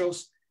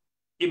officials.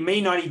 It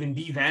may not even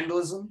be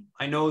vandalism.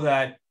 I know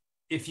that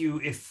if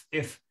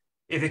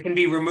it can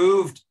be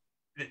removed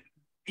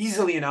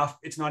easily enough,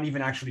 it's not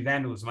even actually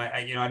vandalism.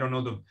 I don't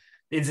know the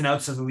ins and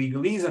outs of the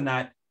legalese on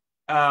that.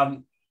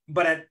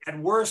 But at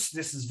worst,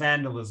 this is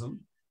vandalism,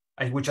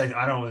 which I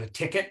don't know, a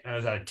ticket.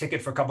 There's a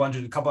ticket for a couple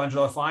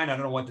 $100 fine. I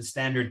don't know what the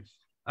standard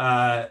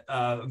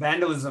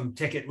vandalism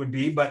ticket would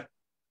be, but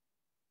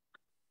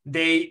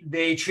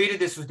they treated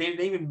this with, they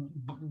even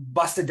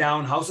busted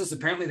down houses.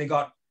 Apparently they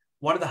got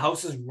one of the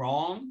houses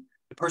wrong.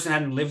 The person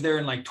hadn't lived there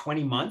in like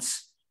 20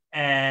 months,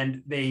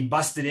 and they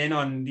busted in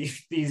on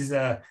these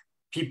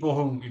people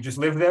who just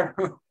live there.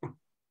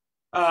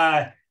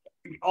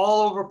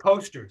 All over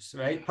posters,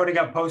 right? Putting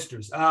up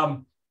posters,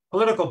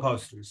 political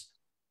posters.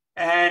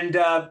 And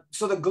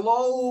so the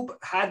Globe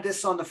had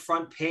this on the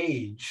front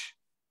page.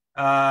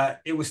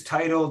 It was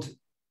titled,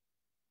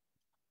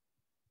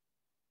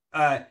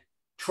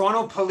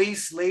 Toronto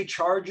police lay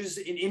charges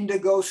in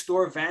Indigo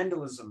store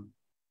vandalism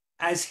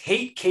as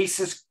hate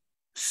cases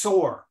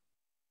soar.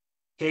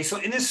 Okay, so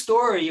in this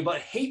story about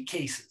hate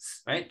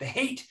cases, right? The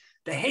hate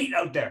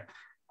out there.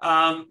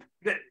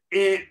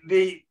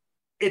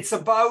 It's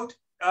about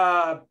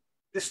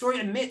the story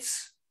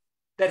admits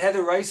that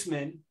Heather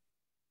Reisman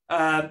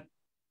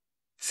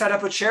set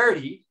up a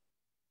charity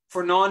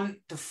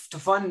to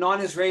fund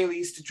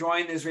non-Israelis to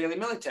join the Israeli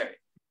military,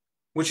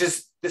 which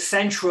is the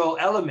central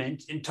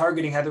element in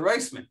targeting Heather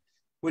Reisman,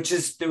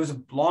 there was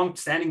a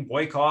long-standing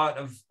boycott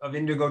of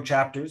Indigo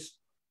chapters.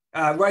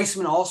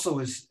 Reisman also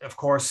is, of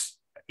course,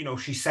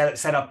 she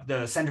set up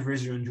the Center for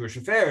Israel and Jewish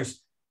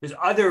Affairs. There's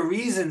other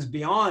reasons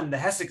beyond the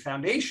Hesek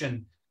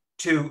Foundation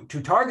to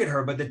target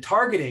her, but the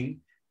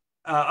targeting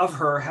of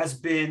her has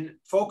been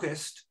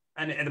focused,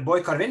 and the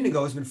boycott of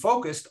Indigo has been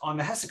focused on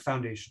the Hesek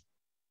Foundation.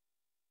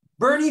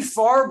 Bernie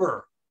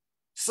Farber,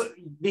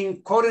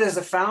 being quoted as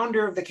the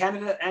founder of the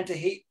Canada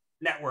Anti-Hate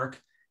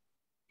Network,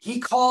 he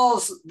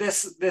calls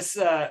this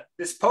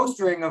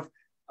postering of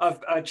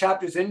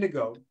Chapters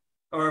Indigo,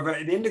 or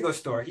the Indigo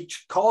store, he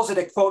calls it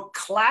a, quote,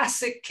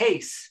 classic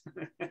case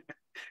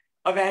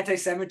of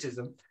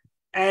anti-Semitism.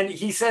 And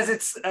he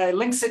says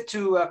links it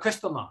to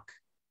Kristallnacht,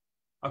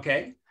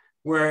 okay,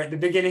 where the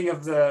beginning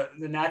of the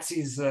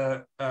Nazis'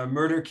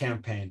 murder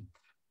campaign.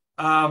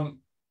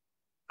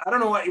 I don't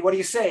know what do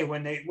you say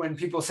when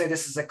people say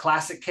this is a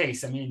classic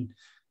case? I mean,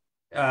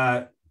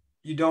 I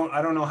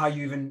don't know how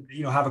you even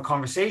have a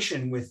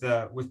conversation with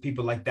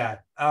people like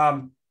that.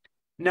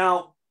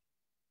 Now,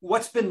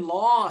 what's been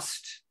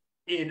lost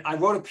I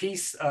wrote a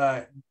piece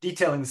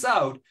detailing this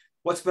out.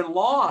 What's been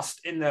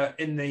lost in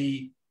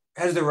the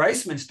Heather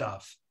Reisman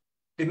stuff,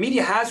 the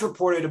media has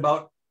reported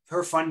about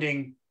her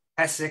funding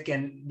Hesek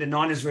and the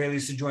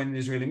non-Israelis to join the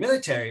Israeli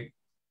military.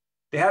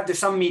 There's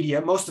some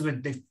media, most of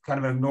it, they've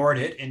kind of ignored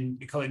it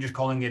and just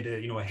calling it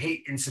a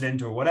hate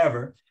incident or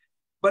whatever.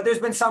 But there's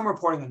been some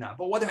reporting on that.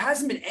 But what there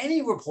hasn't been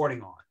any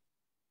reporting on,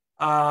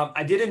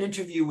 I did an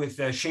interview with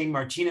Shane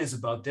Martinez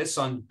about this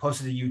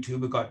posted to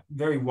YouTube. It got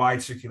very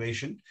wide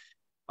circulation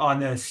on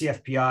the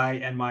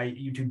CFPI and my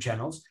YouTube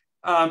channels.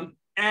 Hesek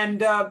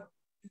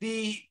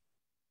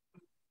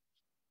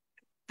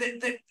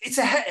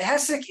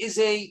is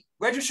a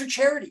registered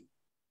charity.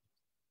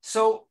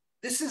 So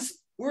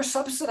we're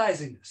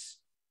subsidizing this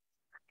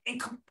in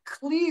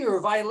clear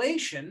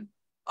violation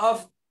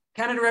of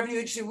Canada Revenue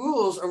Agency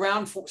rules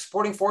around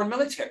supporting foreign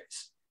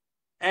militaries.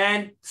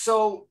 And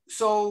so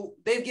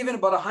they've given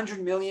about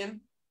 100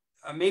 million,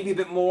 maybe a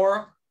bit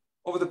more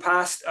over the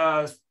past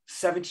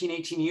 17,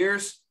 18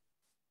 years,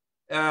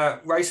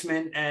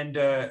 Reisman and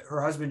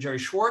her husband, Jerry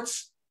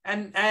Schwartz,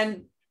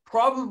 and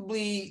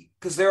probably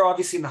because they're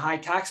obviously in the high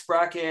tax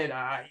bracket,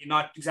 you're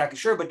not exactly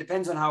sure, but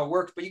depends on how it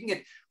works. But you can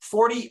get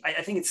 40,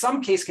 I think in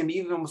some case can be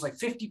even almost like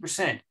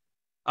 50%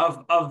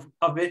 of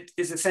it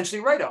is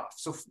essentially write-off.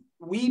 So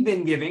we've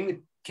been giving,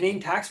 the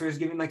Canadian taxpayers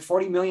giving like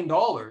 $40 million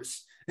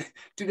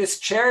to this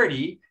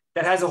charity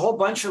that has a whole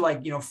bunch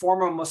of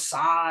former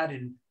Mossad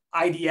and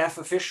IDF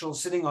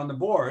officials sitting on the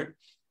board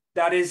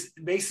that is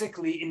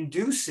basically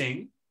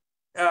inducing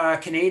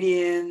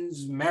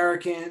Canadians,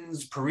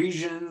 Americans,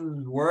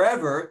 Parisians,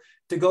 wherever,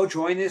 to go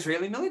join the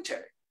Israeli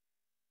military.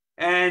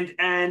 And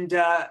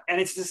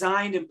it's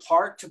designed in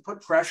part to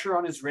put pressure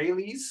on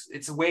Israelis.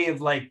 It's a way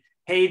of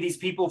hey, these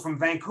people from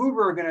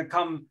Vancouver are going to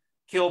come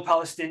kill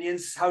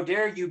Palestinians. How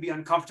dare you be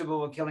uncomfortable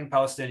with killing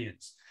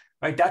Palestinians,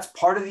 right? That's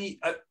part of the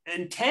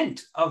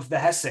intent of the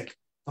Hesek,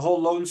 the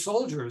whole lone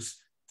soldiers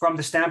from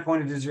the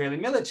standpoint of the Israeli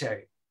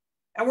military.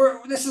 And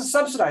this is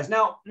subsidized.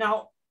 Now,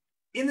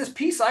 in this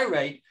piece I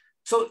write,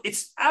 so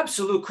it's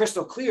absolute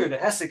crystal clear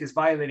that Hesek is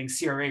violating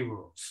CRA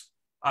rules.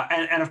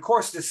 And of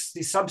course,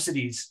 these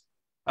subsidies,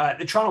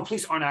 the Toronto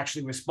police aren't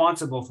actually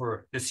responsible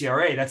for the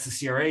CRA. That's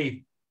the CRA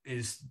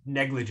is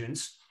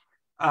negligence.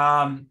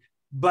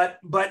 But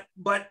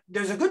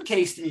there's a good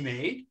case to be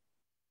made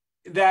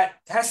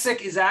that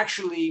Hesek is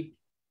actually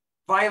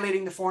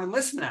violating the Foreign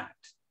Enlistment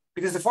Act,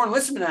 because the Foreign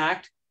Enlistment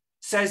Act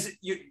says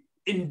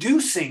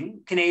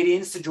inducing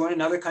Canadians to join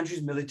another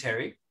country's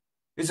military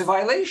is a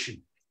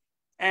violation.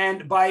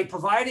 And by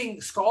providing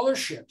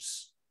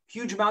scholarships,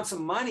 huge amounts of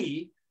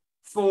money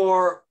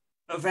for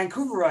a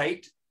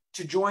Vancouverite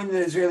to join the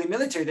Israeli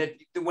military, that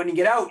when you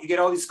get out, you get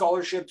all these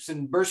scholarships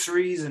and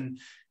bursaries and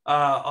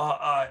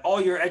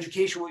all your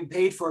education will be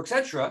paid for,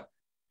 etc.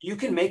 You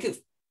can make a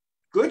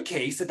good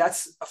case that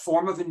that's a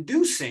form of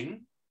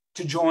inducing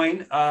to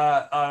join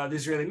the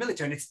Israeli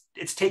military. And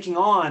it's taking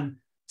on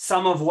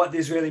some of what the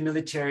Israeli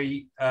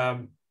military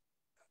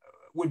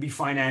would be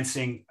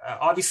financing.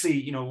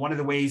 Obviously, one of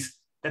the ways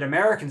that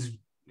Americans,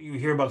 you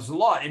hear about this a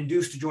lot,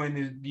 induced to join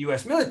the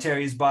US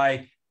military is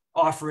by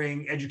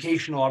offering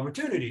educational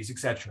opportunities,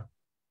 etc.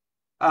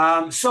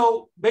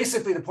 So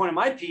basically the point of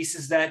my piece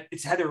is that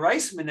it's Heather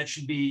Reisman that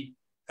should be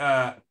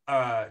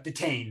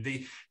detained.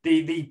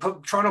 The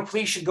Toronto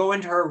police should go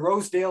into her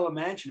Rosedale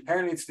mansion.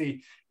 Apparently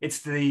it's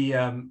the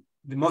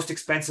most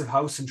expensive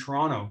house in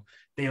Toronto.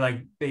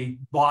 They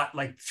bought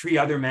 3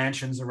 other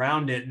mansions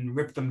around it and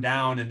ripped them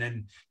down and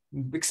then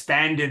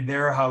expanded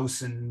their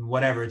house and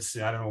whatever. It's,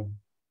 I don't know,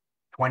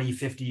 20,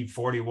 50,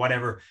 40,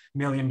 whatever $1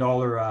 million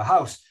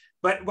house.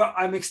 But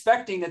I'm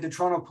expecting that the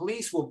Toronto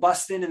police will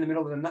bust in the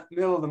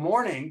middle of the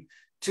morning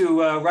to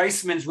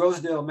Reisman's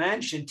Rosedale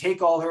mansion,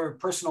 take all her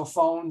personal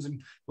phones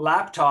and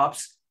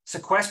laptops,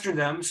 sequester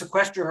them,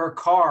 sequester her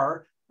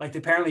car, like they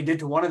apparently did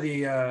to one of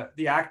the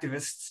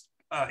activists,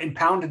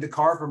 impounded the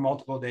car for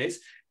multiple days,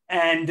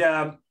 and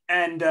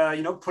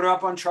put her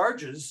up on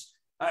charges,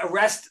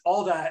 arrest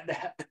all the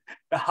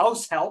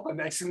house help. I'm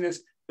assuming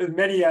there's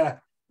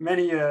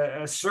many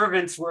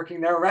servants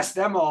working there, arrest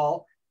them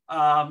all,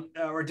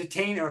 or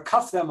detain or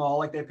cuff them all,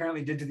 like they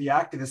apparently did to the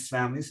activists'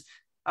 families,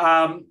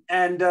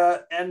 and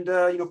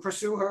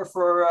pursue her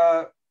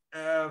for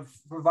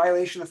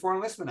violation of the Foreign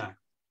Enlistment Act.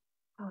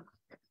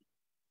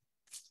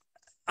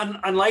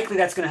 Unlikely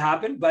that's going to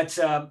happen, but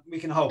we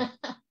can hope.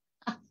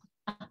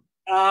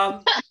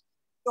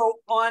 So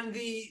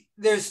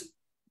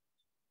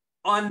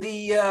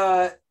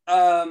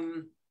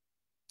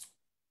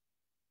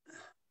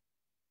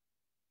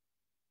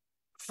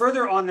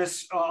further on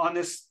this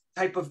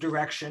type of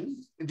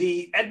direction,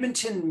 the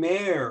Edmonton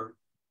mayor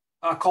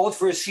called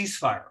for a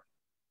ceasefire.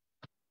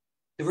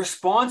 The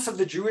response of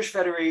the Jewish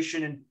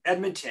Federation in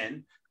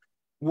Edmonton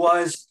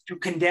was to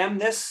condemn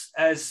this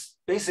as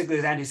basically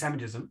as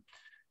anti-Semitism,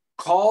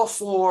 call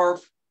for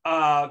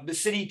the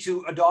city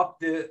to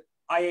adopt the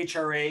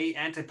IHRA,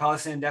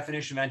 anti-Palestinian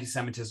definition of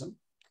anti-Semitism.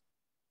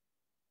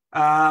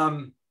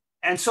 And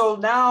so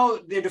now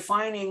they're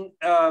defining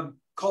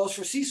calls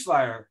for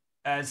ceasefire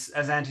as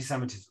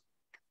anti-Semitism.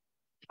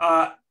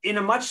 In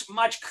a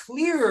much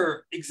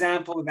clearer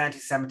example of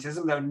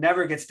anti-Semitism that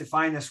never gets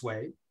defined this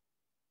way,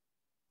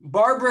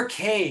 Barbara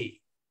Kay,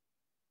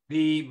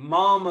 the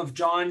mom of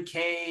John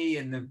Kay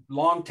and the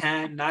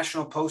longtime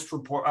National Post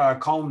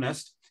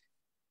columnist,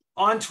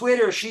 on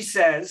Twitter, she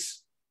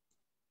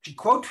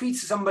quote tweets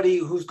somebody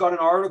who's got an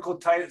article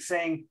titled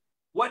saying,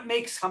 "What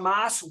makes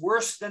Hamas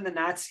worse than the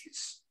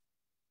Nazis?"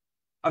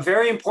 A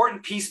very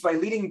important piece by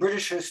leading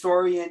British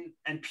historian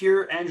and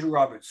peer Andrew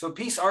Roberts. So a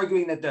piece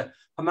arguing that the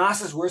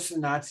Hamas is worse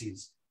than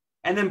Nazis.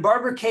 And then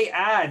Barbara Kay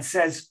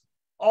says,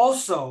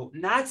 also,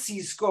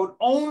 Nazis, quote,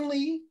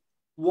 only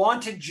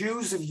wanted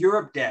Jews of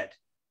Europe dead.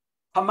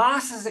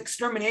 Hamas's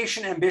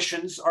extermination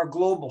ambitions are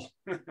global.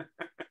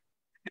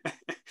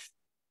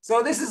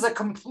 So this is a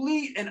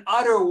complete and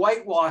utter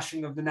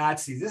whitewashing of the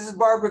Nazis. This is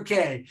Barbara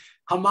Kay.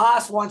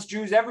 Hamas wants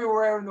Jews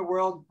everywhere in the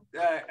world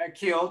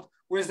killed,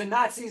 whereas the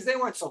Nazis, they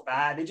weren't so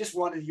bad. They just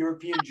wanted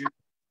European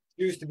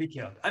Jews to be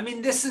killed. I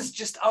mean, this is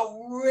just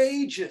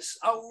outrageous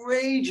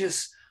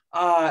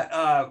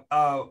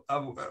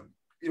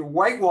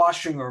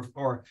whitewashing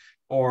or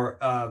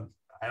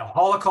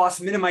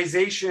Holocaust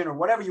minimization or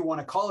whatever you want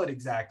to call it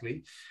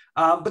exactly.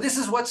 But this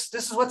is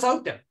what's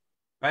out there,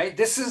 right?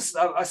 This is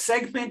a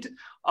segment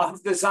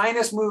of the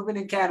Zionist movement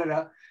in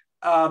Canada.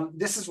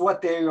 This is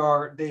what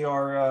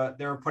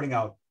they're putting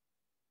out.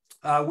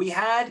 We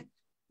had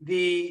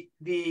the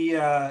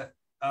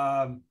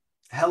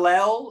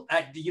Hillel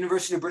at the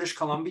University of British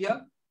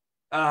Columbia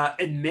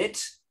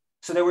admit.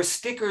 So there were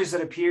stickers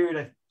that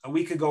appeared a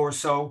week ago or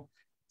so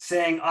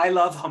saying, "I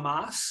love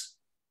Hamas."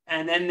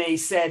 And then they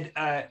said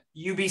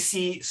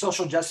UBC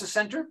Social Justice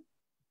Center.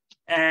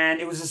 And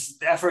it was this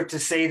effort to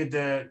say that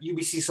the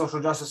UBC Social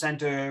Justice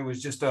Center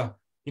was just a,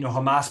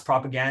 Hamas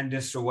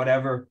propagandist or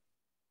whatever.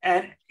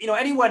 And,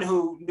 anyone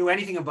who knew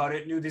anything about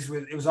it knew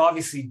it was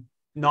obviously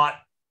not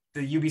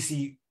the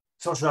UBC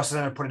Social Justice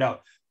Center put it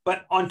out.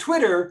 But on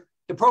Twitter,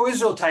 the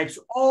pro-Israel types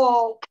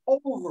all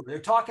over. They're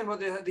talking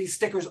about these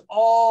stickers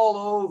all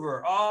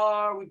over.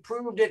 Oh, we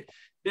proved it.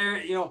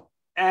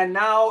 And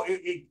now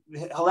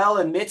Hillel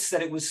admits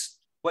that it was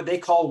what they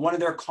call one of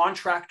their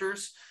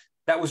contractors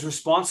that was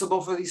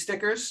responsible for these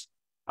stickers.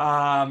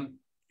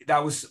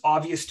 That was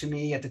obvious to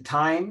me at the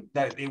time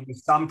that it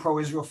was some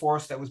pro-Israel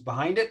force that was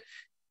behind it.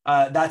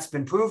 That's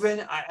been proven,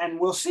 and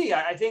we'll see.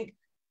 I think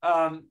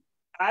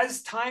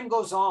as time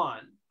goes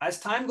on,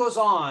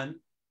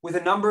 with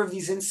a number of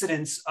these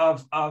incidents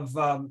of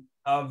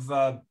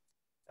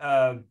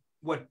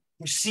what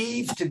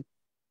perceived to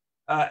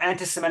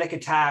anti-Semitic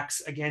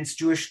attacks against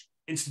Jewish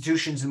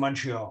institutions in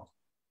Montreal.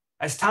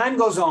 As time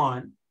goes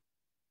on,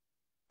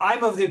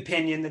 I'm of the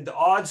opinion that the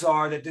odds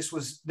are that this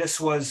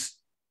was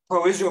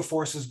pro-Israel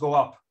forces go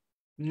up.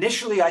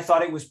 Initially, I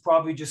thought it was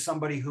probably just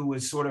somebody who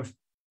was sort of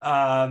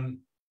a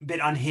bit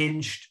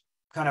unhinged,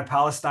 kind of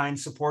Palestine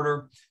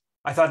supporter.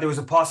 I thought there was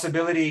a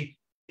possibility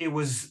it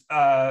was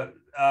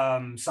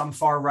some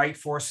far-right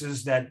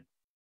forces that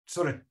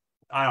sort of,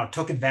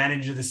 took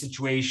advantage of the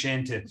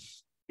situation to,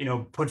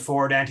 put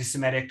forward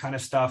anti-Semitic kind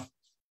of stuff.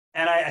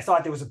 And I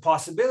thought there was a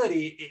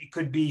possibility it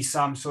could be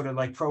some sort of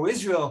like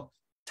pro-Israel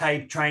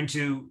type trying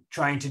to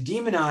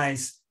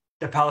demonize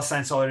the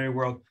Palestine solidarity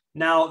world.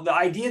 Now, the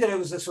idea that it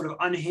was a sort of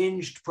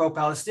unhinged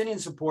pro-Palestinian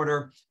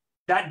supporter,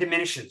 that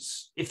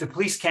diminishes. If the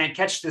police can't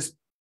catch this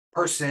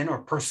person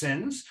or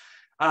persons,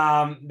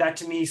 that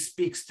to me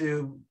speaks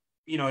to,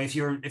 if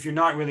you're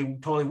not really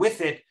totally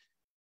with it,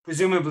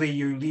 presumably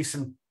you leave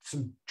some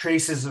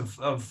traces of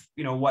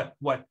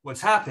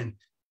what's happened.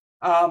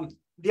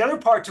 The other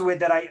part to it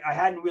that I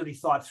hadn't really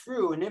thought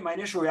through, and in my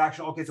initial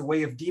reaction, okay, it's a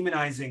way of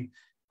demonizing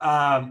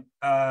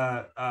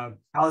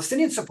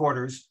Palestinian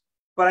supporters,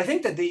 but I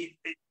think that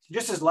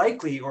just as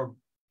likely, or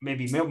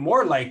maybe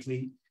more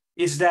likely,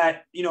 is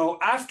that,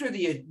 after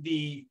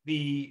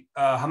the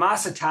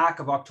Hamas attack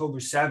of October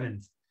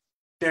 7th,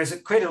 there's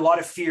created a lot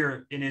of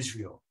fear in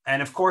Israel.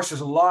 And of course,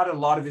 there's a lot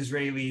of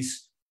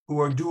Israelis who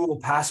are dual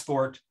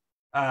passport.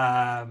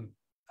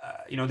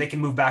 They can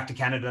move back to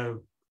Canada,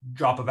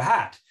 drop of a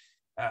hat,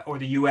 or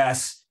the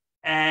US.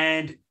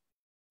 And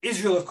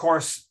Israel, of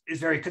course, is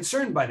very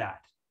concerned by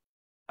that.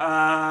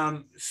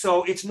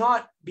 So it's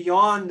not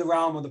beyond the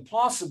realm of the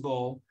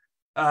plausible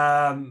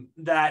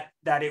that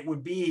it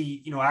would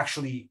be,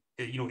 actually,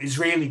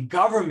 Israeli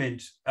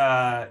government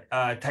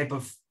type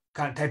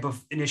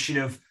of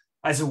initiative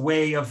as a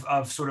way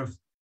of sort of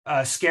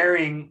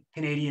scaring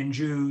Canadian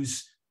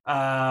Jews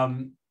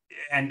and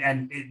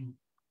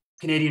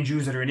Canadian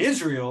Jews that are in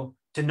Israel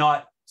to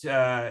not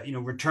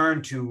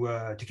return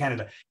to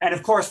Canada. And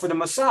of course, for the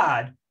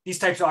Mossad, these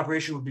types of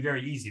operations would be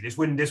very easy. This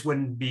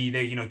wouldn't be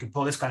they could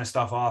pull this kind of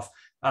stuff off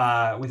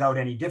without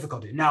any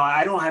difficulty. Now,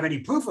 I don't have any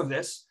proof of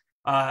this.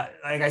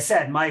 Like I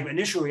said, my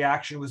initial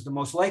reaction was the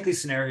most likely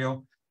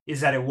scenario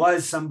is that it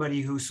was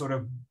somebody who sort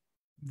of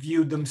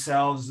viewed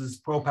themselves as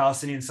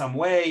pro-Palestinian in some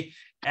way,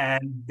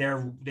 and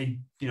they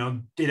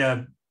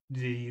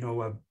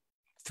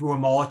threw a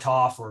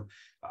Molotov or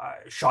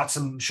shot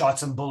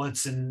some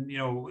bullets in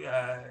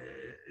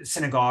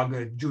synagogue,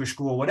 a Jewish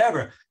school,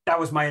 whatever. That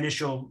was my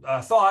initial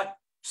thought.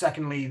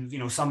 Secondly,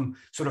 some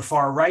sort of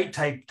far right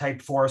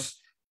type force.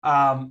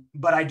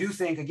 But I do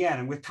think, again,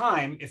 and with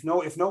time, if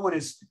no one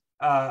is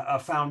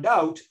found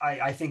out,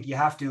 I think you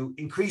have to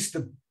increase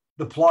the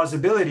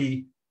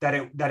plausibility that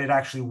it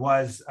actually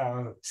was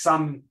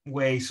some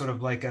way sort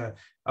of like a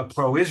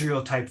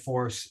pro-Israel type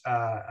force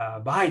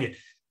behind it.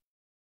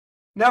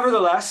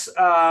 Nevertheless,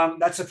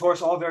 that's of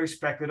course all very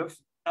speculative.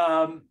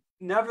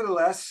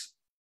 Nevertheless,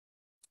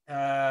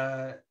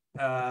 I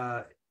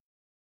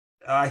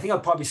think I'll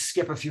probably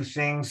skip a few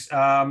things.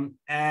 I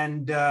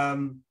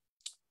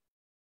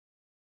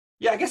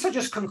guess I'll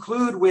just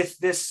conclude with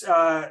this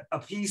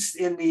a piece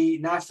in the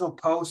National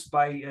Post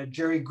by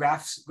Jerry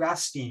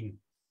Grafstein,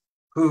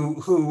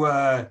 who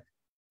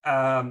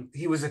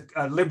he was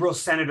a liberal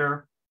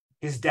senator.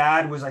 His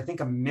dad was, I think,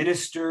 a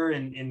minister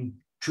in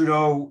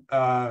Trudeau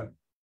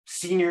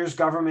Senior's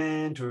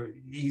government, or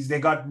they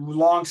got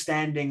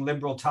long-standing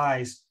liberal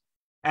ties.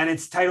 And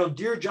it's titled,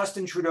 "Dear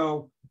Justin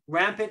Trudeau,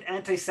 rampant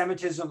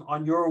anti-Semitism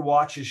on your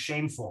watch is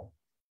shameful."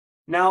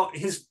 Now,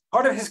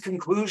 part of his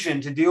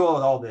conclusion to deal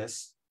with all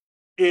this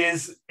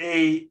is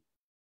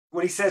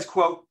what he says,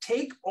 quote,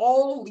 "Take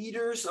all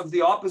leaders of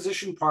the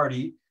opposition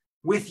party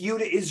with you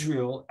to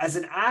Israel as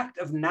an act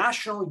of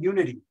national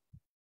unity,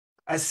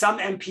 as some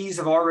MPs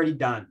have already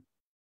done.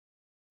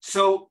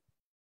 So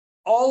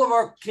all of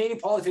our Canadian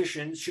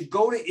politicians should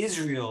go to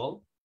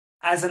Israel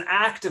as an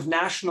act of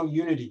national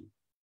unity."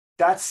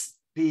 That's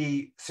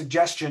the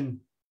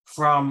suggestion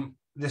from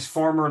this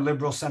former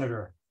Liberal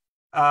senator.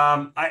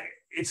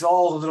 It's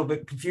all a little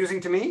bit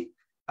confusing to me.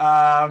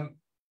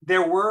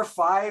 There were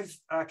 5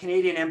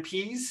 Canadian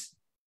MPs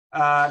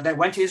that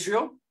went to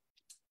Israel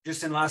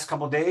just in the last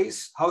couple of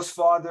days.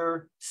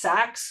 Housefather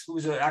Sachs,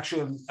 who's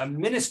actually a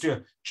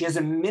minister, she has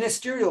a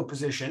ministerial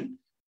position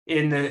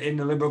in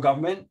the Liberal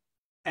government,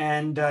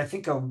 and I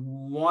think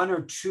 1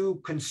 or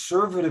 2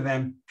 Conservative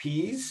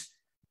MPs,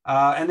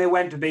 and they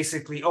went to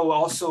basically.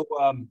 Also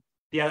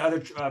the other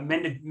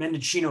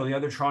Mendicino, the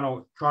other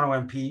Toronto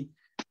MP,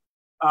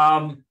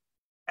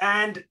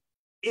 and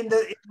in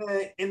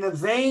the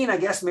vein, I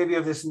guess, maybe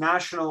of this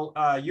national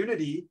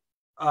unity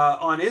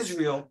on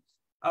Israel.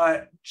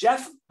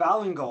 Jeff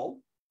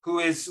Ballingall, who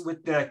is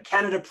with the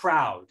Canada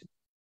Proud,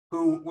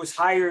 who was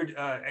hired,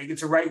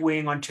 it's a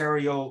right-wing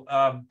Ontario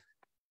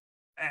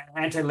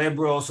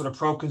anti-liberal, sort of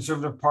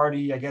pro-conservative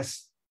party, I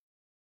guess,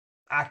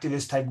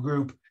 activist type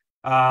group.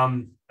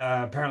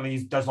 Apparently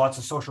he does lots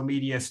of social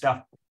media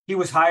stuff. He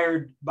was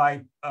hired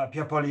by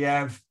Pierre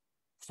Poilievre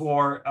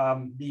for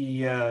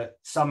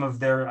some of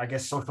their, I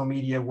guess, social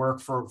media work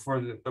for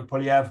the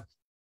Poilievre.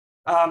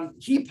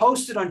 He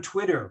posted on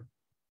Twitter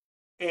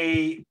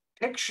a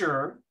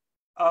picture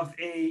of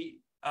a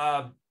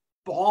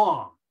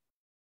bomb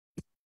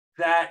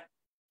that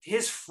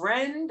his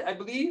friend, I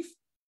believe,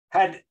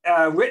 had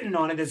written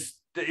on it as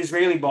the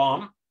Israeli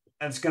bomb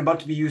that's about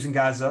to be used in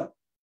Gaza.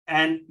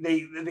 And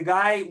the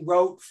guy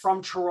wrote,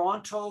 "From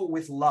Toronto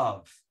with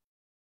love."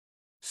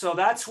 So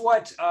that's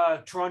what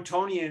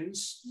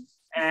Torontonians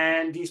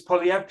and these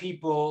Poilievre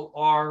people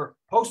are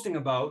posting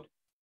about,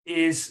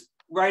 is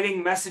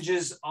writing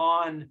messages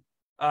on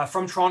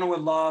 "From Toronto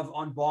with love"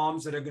 on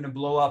bombs that are going to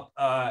blow up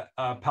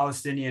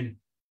Palestinian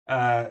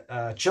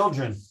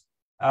children.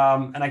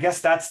 And I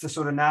guess that's the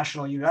sort of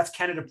national unity. That's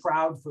Canada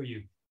Proud for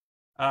you.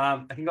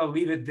 I think I'll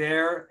leave it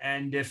there.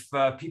 And if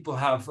people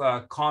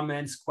have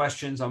comments,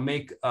 questions, I'll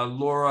make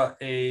Laura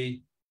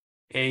a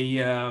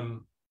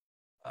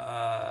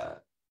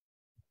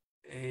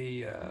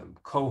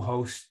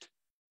co-host.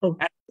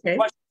 Okay. I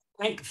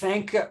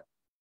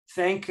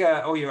think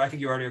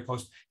you already a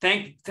post.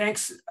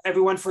 Thanks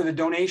everyone for the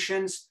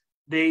donations.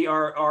 They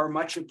are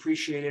much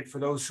appreciated for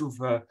those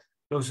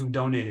who've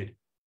donated.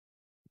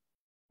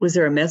 Was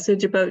there a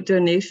message about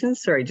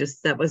donations? Sorry,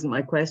 just that wasn't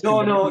my question.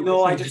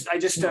 No. I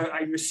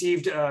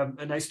received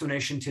a nice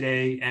donation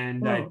today,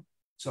 and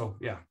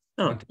yeah.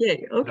 Oh,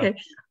 yay. Okay.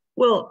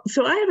 Well,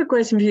 so I have a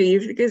question for you,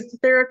 because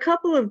there are a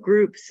couple of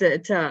groups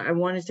that I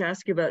wanted to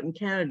ask you about in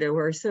Canada who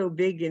are so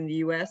big in the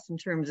US in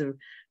terms of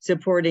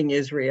supporting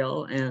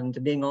Israel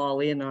and being all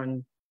in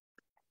on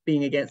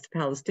being against the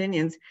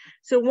Palestinians.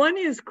 So one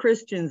is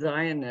Christian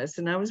Zionists,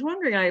 and I was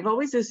wondering, I've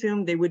always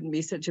assumed they wouldn't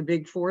be such a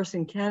big force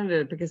in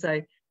Canada, because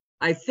I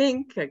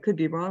think, I could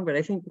be wrong, but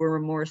I think we're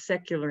a more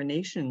secular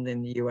nation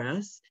than the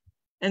US.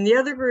 And the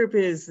other group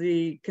is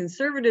the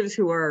conservatives,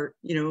 who are,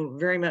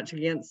 very much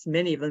against,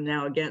 many of them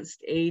now,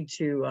 against aid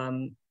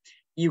to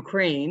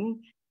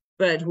Ukraine,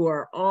 but who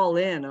are all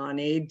in on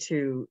aid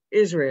to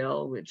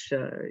Israel, which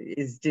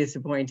is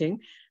disappointing,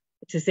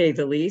 to say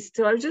the least.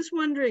 So I was just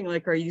wondering,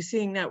 are you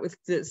seeing that with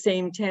the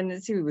same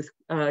tendency with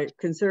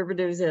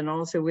conservatives and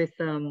also with,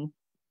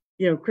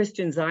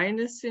 Christian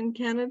Zionists in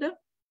Canada?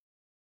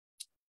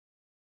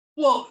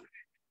 Well,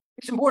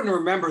 it's important to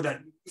remember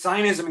that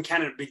Zionism in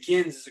Canada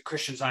begins as a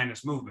Christian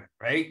Zionist movement,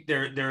 right?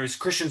 There is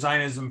Christian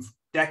Zionism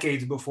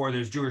decades before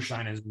there's Jewish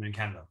Zionism in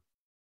Canada.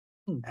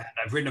 And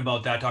I've written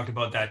about that, talked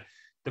about that.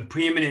 The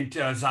preeminent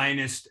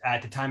Zionist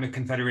at the time of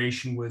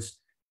Confederation was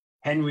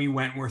Henry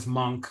Wentworth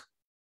Monk,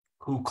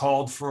 who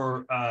called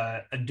for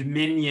a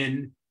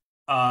dominion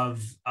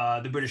of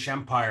the British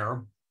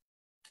Empire,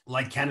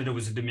 like Canada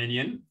was a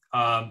dominion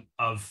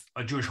of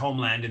a Jewish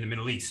homeland in the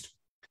Middle East.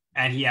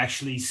 And he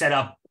actually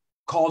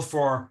called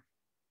for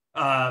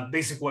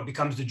basically what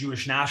becomes the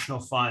Jewish National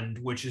Fund,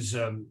 which is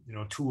a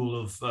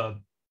tool of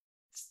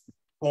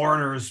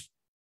foreigners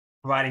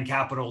providing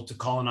capital to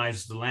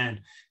colonize the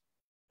land.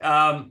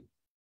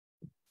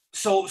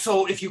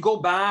 So if you go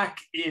back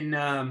in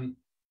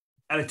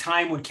at a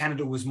time when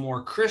Canada was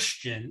more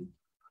Christian,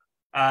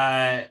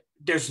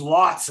 there's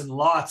lots and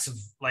lots of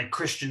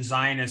Christian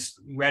Zionist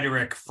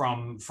rhetoric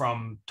from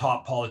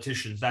top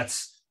politicians.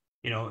 That's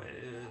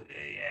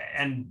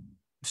and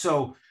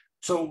so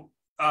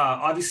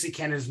obviously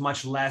Canada is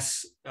much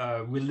less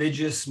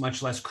religious,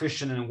 much less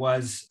Christian than it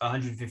was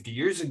 150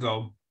 years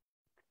ago,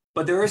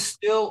 but there is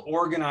still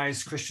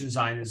organized Christian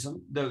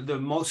Zionism. The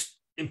most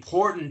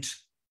important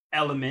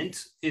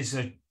element is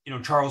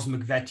Charles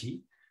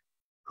McVety,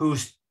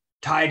 who's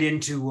tied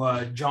into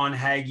John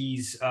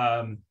Hagee's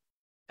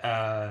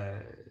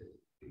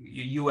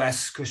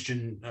U.S.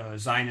 Christian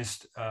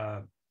Zionist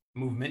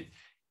movement.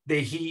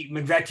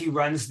 McVety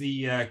runs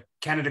the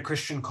Canada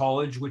Christian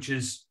College, which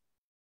is,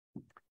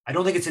 I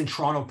don't think it's in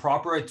Toronto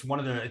proper. It's one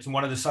of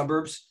the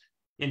suburbs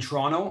in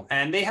Toronto,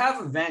 and they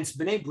have events.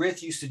 B'nai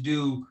B'rith used to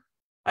do.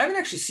 I haven't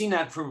actually seen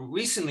that for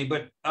recently,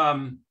 but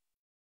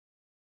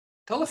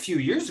till a few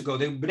years ago,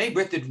 B'nai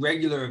B'rith did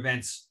regular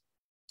events,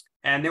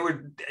 and they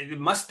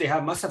must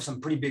have some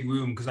pretty big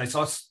room, because I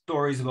saw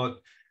stories about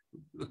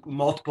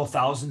multiple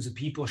thousands of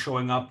people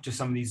showing up to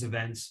some of these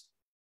events.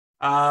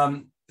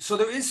 So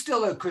there is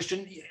still a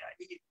Christian.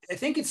 I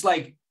think it's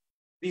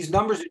these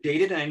numbers are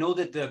dated, and I know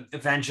that the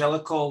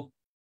evangelical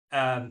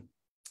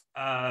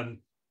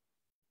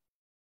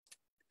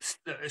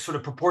sort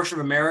of proportion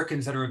of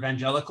Americans that are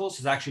evangelicals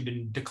has actually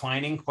been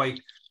declining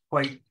quite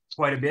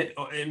a bit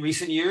in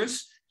recent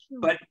years.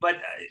 But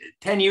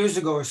 10 years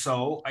ago or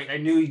so, I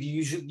knew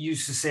you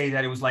used to say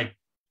that it was like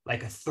a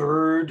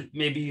third,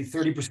 maybe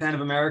 30%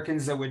 of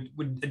Americans that would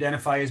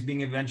identify as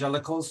being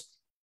evangelicals,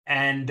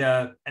 and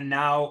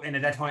now, and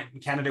at that point,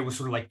 Canada was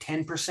sort of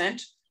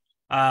 10%.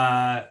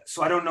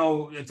 So I don't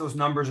know if those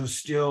numbers are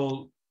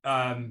still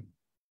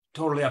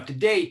totally up to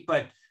date,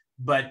 but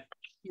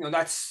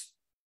that's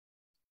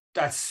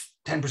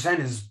 10%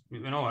 is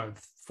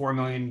 4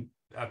 million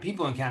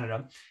people in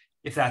Canada,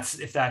 if that's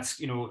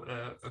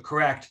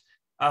correct.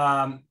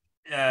 And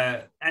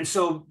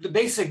so the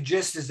basic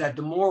gist is that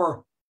the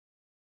more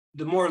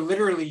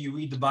literally you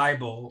read the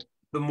Bible,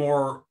 the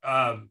more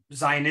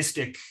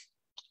Zionistic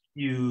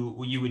you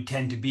would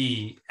tend to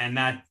be, and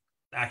that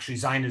actually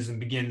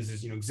Zionism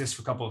exists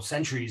for a couple of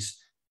centuries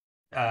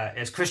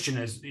as Christian,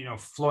 as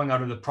flowing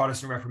out of the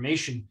Protestant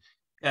Reformation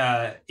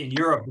in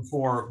Europe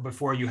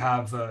before you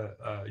have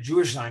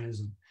Jewish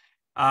Zionism.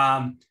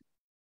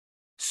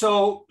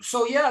 So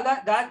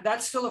yeah,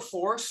 that's still a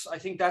force. I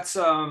think that's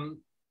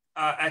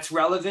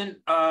relevant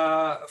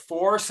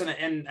force,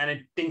 and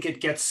I think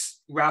it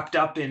gets wrapped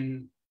up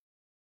in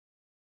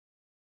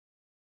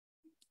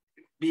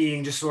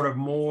being just sort of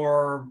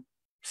more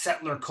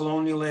settler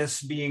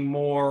colonialist, being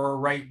more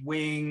right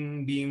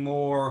wing, being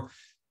more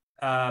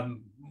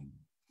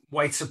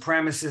white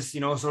supremacist,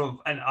 sort of,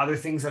 and other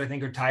things that I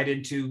think are tied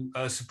into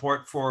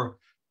support for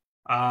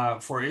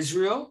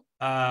Israel.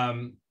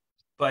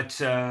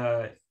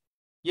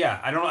 Yeah,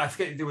 I don't know. I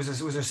forget. Was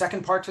there a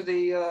second part to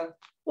the?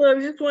 Well, I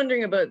was just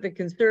wondering about the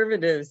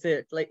conservatives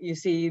that, you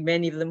see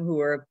many of them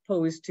who are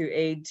opposed to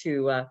aid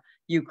to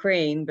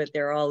Ukraine, but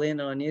they're all in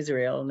on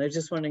Israel. And they're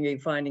just wondering, are you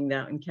finding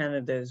that in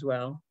Canada as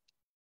well?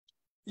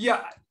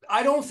 Yeah,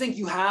 I don't think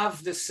you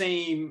have the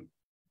same,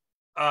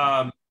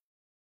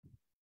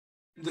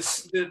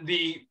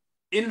 the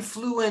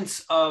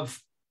influence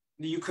of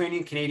the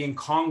Ukrainian Canadian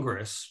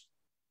Congress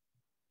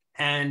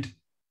and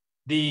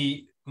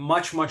the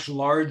much, much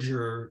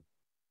larger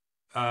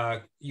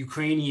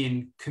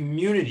Ukrainian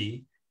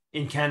community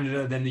in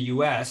Canada than the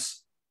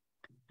US,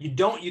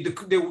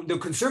 the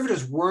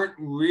conservatives weren't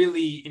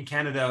really in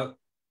Canada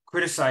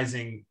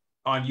criticizing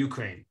on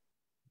Ukraine.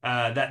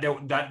 That's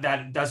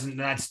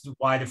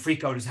why the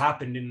freakout has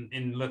happened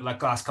in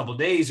like last couple of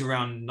days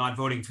around not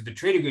voting for the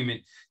trade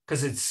agreement,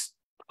 because it's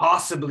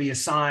possibly a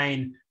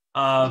sign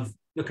of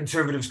the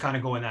conservatives kind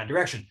of go in that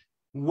direction.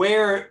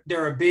 Where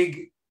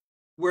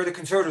the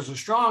conservatives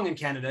are strong in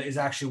Canada is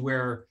actually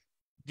where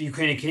the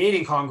Ukrainian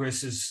Canadian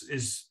Congress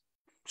is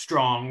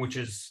strong, which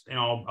is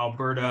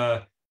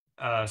Alberta,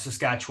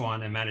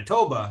 Saskatchewan, and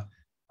Manitoba.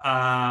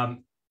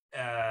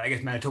 I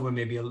guess Manitoba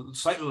may be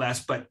slightly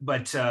less,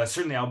 but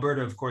certainly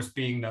Alberta, of course,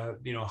 being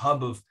the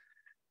hub of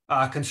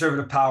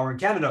conservative power in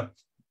Canada.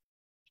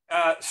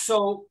 That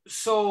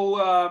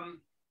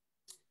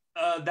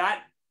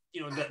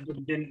that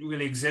didn't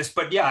really exist.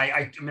 But yeah,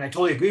 I mean, I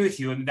totally agree with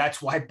you, and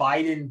that's why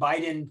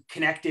Biden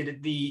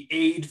connected the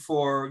aid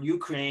for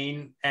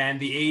Ukraine and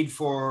the aid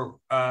for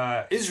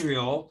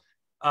Israel,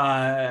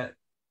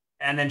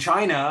 and then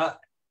China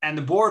and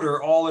the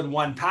border all in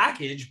one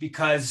package,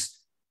 because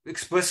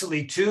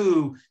explicitly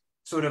to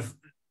sort of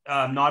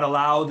not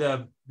allow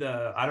the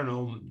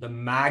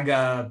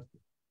MAGA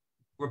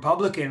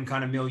Republican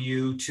kind of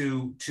milieu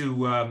to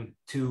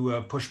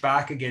push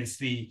back against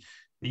the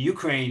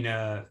Ukraine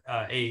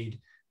aid.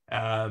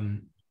 Yeah.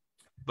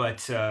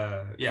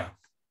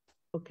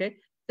 Okay.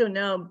 So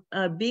now,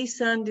 B.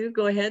 Sandhu,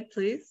 go ahead,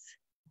 please.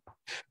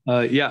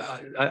 Yeah,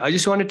 I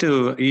just wanted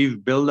to,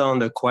 Eve, build on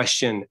the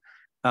question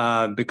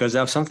because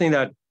that's something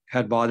that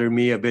had bothered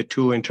me a bit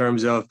too in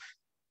terms of,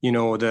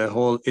 the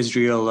whole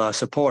Israel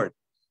support.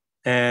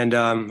 And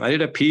I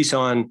did a piece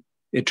on,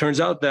 it turns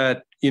out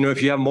that,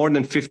 if you have more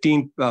than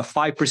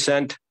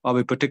 5% of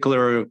a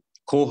particular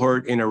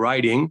cohort in a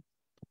riding,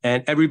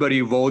 and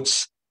everybody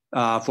votes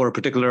for a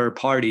particular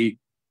party,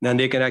 then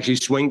they can actually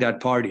swing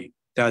that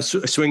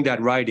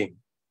riding.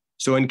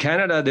 So in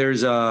Canada,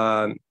 there's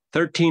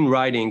 13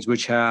 ridings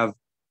which have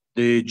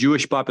the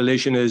Jewish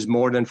population is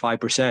more than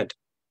 5%.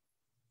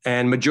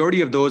 And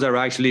majority of those are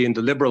actually in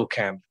the liberal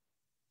camp.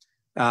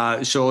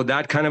 So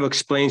that kind of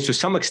explains to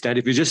some extent,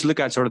 if you just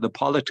look at sort of the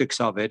politics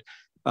of it,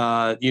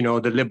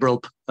 the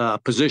liberal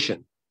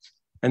position.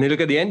 And then look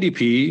at the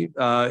NDP,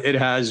 it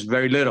has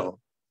very little.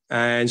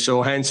 And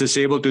so hence it's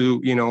able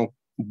to,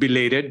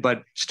 belate it,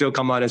 but still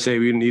come out and say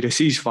we need a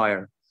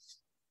ceasefire.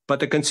 But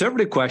the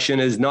conservative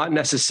question is not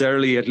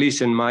necessarily, at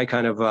least in my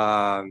kind of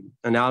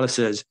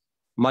analysis,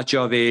 much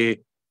of a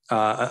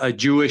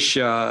Jewish,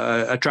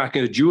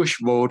 attracting a Jewish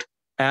vote,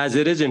 as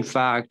it is in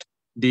fact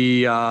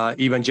the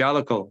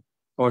evangelical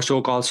or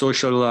so-called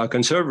social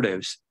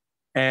conservatives.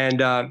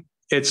 And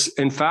it's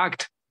in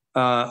fact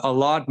a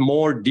lot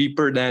more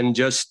deeper than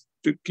just,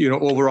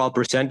 overall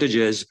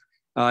percentages.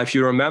 If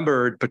you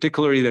remember,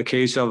 particularly the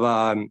case of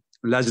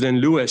Leslyn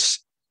Lewis,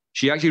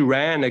 she actually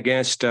ran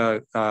against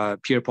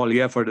Pierre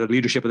Poilievre for the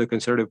leadership of the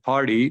Conservative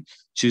Party.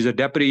 She's a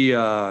deputy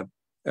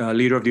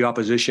leader of the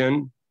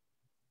opposition.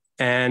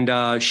 And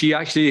she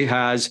actually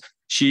I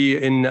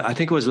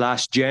think it was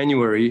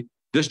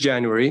this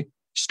January,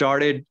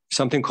 started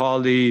something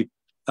called the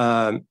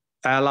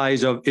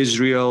Allies of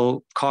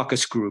Israel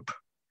Caucus Group.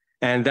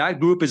 And that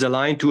group is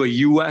aligned to a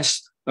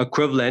US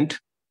equivalent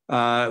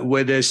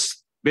with this.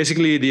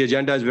 Basically, the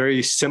agenda is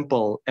very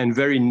simple and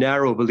very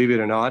narrow, believe it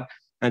or not.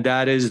 And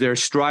that is they're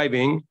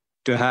striving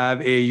to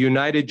have a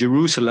united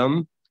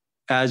Jerusalem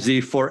as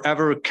the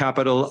forever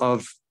capital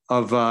of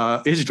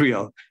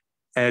Israel.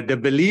 And the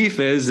belief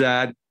is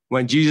that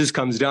when Jesus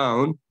comes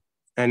down,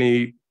 and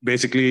he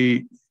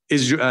basically,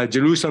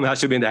 Jerusalem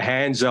has to be in the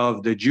hands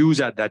of the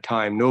Jews at that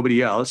time,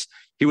 nobody else.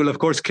 He will, of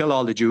course, kill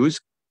all the Jews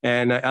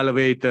and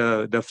elevate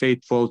the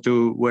faithful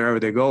to wherever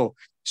they go.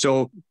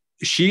 So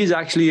she's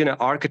actually an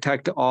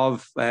architect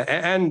of,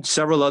 and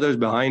several others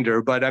behind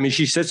her, but I mean,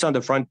 she sits on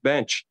the front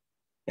bench.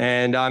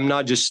 And I'm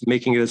not just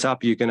making this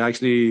up. You can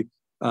actually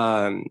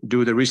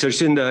do the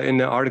research in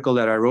the article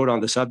that I wrote on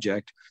the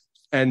subject.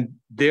 And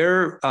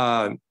their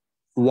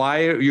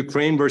why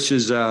Ukraine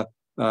versus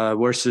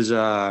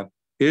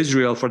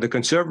Israel for the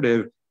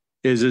conservative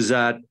is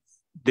that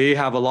they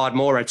have a lot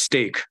more at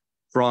stake,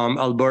 from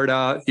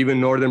Alberta, even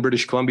northern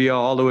British Columbia,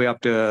 all the way up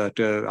to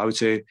I would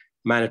say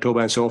Manitoba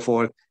and so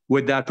forth,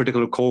 with that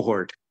particular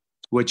cohort,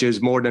 which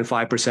is more than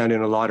 5%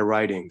 in a lot of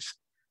ridings.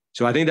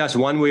 So I think that's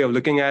one way of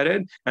looking at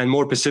it. And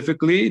more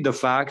specifically, the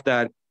fact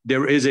that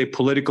there is a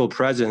political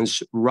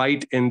presence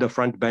right in the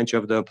front bench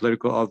of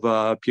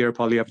Pierre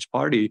Poilievre's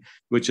party,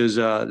 which is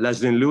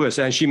Leslyn Lewis.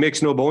 And she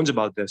makes no bones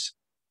about this.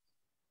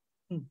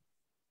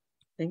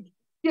 Thank you.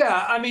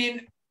 Yeah, I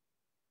mean,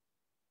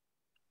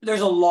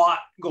 there's a lot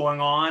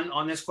going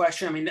on this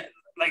question. I mean,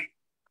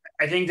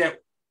 I think that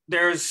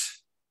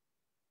there's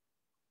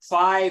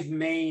 5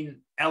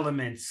 main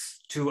elements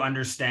to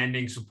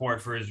understanding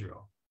support for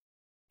Israel.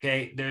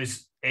 Okay,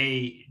 there's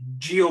a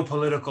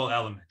geopolitical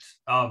element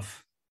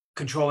of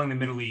controlling the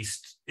Middle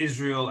East,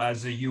 Israel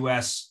as a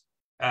US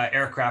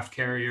aircraft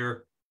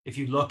carrier. If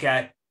you look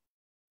at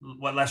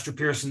what Lester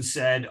Pearson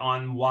said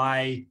on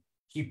why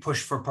he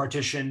pushed for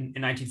partition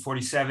in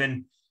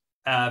 1947,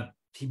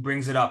 he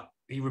brings it up.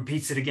 He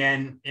repeats it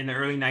again in the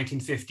early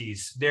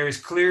 1950s. There is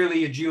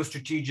clearly a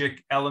geostrategic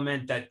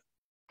element that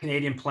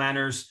Canadian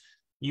planners,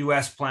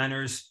 US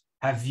planners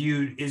have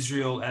viewed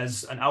Israel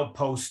as an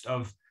outpost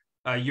of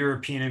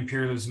European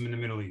imperialism in the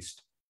Middle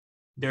East.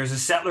 There's a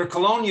settler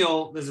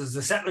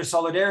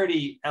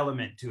solidarity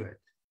element to it.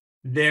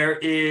 There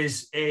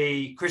is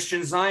a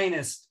Christian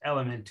Zionist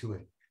element to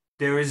it.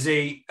 There is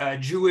a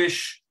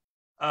Jewish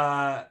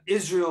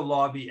Israel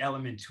lobby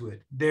element to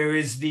it. There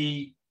is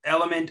the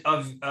element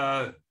of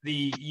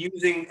the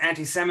using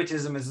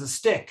anti-Semitism as a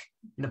stick,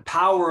 and the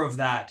power of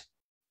that.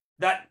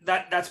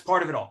 That's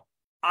part of it all.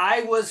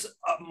 I was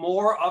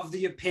more of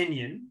the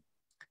opinion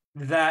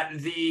that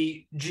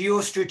the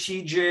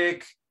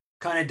geostrategic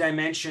kind of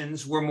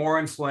dimensions were more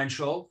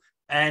influential,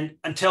 and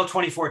until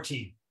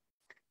 2014.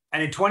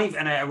 And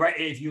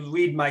if you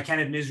read my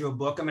Canada and Israel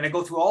book, I mean, I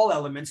go through all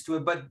elements to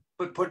it, but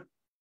put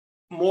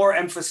more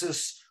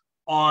emphasis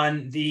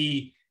on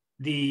the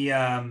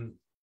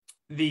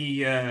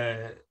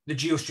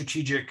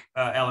geostrategic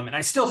element.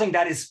 I still think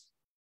that is,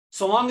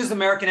 so long as the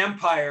American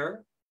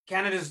Empire,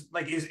 Canada's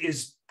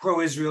is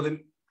pro-Israel,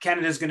 then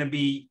Canada is going to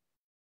be,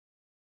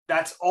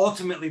 that's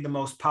ultimately the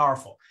most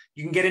powerful.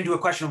 You can get into a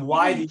question of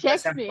why the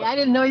US Empire. I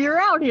didn't know you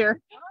were out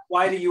here.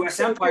 Why the US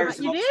Empire is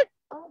You did?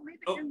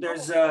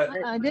 there's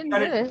I didn't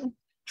get it.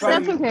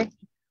 That's okay.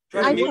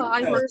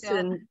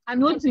 I'm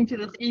listening to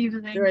this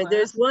evening. Right,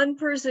 there's one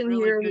person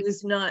really here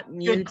who's not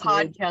muted. Good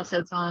podcast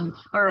that's on,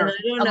 or a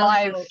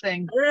live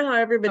thing. I don't know how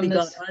everybody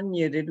got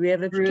unmuted. We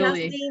have a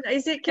really? Kathleen.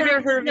 Is it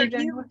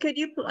Kathleen? Could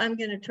you? I'm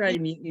going to try to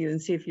mute you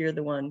and see if you're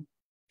the one.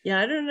 Yeah,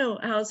 I don't know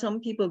how some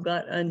people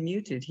got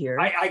unmuted here.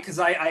 Because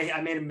I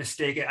made a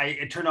mistake.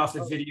 I turned off the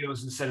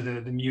videos instead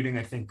of the muting,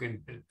 I think,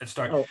 at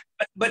start. Oh.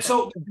 But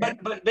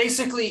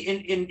basically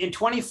in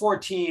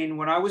 2014,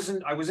 when I was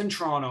in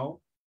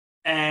Toronto,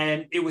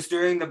 and it was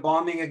during the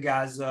bombing of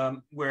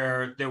Gaza,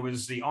 where there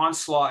was the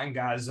onslaught in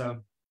Gaza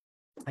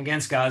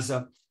against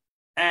Gaza,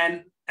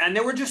 and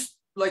there were just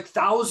like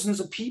thousands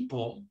of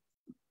people.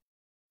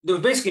 There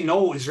was basically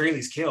no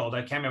Israelis killed.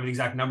 I can't remember the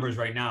exact numbers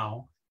right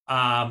now.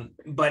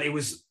 But it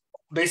was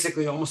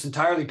basically almost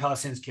entirely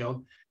Palestinians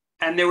killed,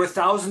 and there were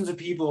thousands of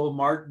people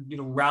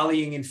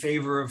rallying in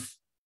favor of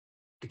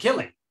the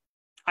killing.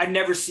 I'd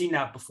never seen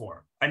that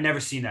before. I'd never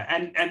seen that,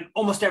 and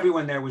almost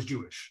everyone there was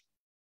Jewish.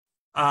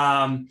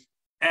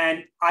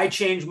 And I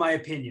changed my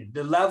opinion.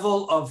 The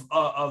level of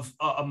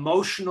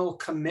emotional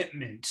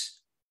commitment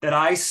that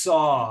I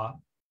saw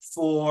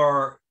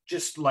for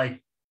just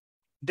like,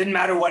 didn't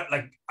matter what,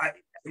 like I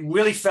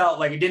really felt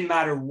like it didn't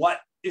matter what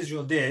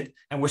Israel did,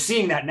 and we're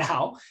seeing that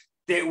now,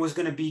 that it was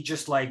going to be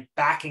just like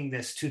backing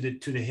this to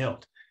the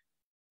hilt.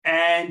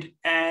 And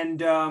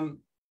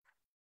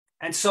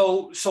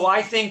so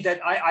I think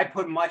that I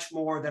put much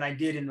more than I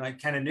did in my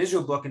Canada and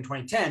Israel book in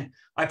 2010.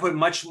 I put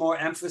much more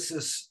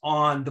emphasis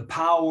on the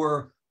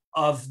power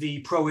of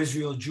the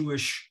pro-Israel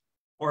Jewish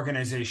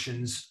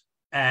organizations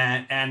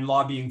and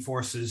lobbying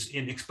forces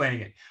in explaining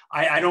it.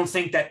 I don't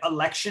think that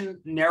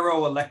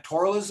narrow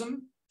electoralism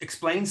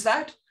explains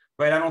that.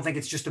 Right? I don't think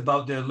it's just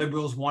about the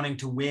Liberals wanting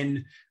to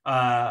win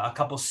a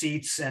couple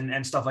seats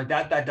and stuff like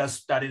that.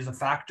 That is a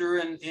factor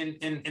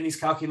in these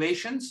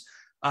calculations.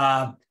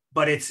 But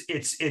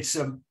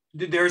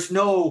there is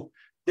no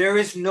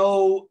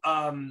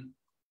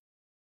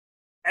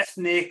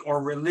ethnic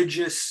or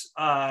religious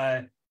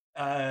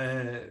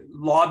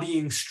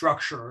lobbying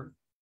structure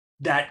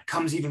that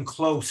comes even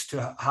close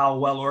to how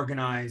well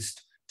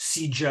organized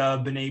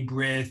CJA, B'nai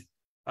B'rith,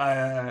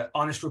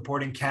 Honest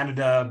Reporting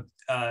Canada,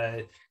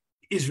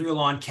 Israel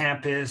on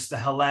Campus, the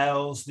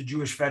Hillels, the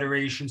Jewish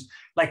federations.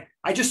 Like,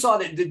 I just saw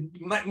that the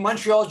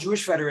Montreal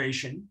Jewish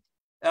Federation,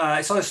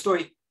 I saw a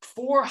story,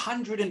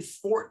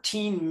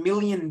 $414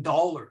 million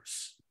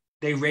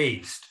they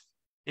raised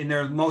in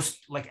their most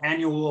like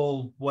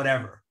annual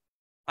whatever.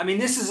 I mean,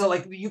 this is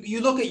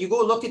you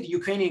go look at the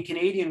Ukrainian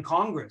Canadian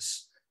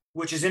Congress,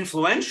 which is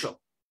influential,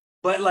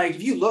 but like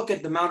if you look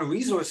at the amount of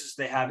resources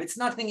they have, it's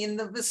nothing in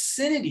the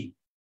vicinity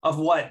of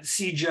what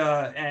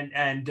CJA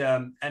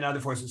and other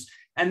forces.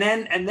 And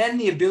then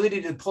the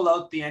ability to pull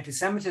out the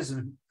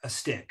anti-Semitism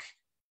stick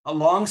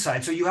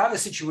alongside. So you have a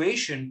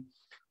situation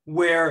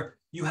where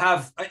you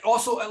have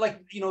also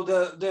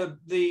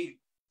the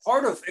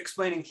part of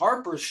explaining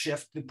Harper's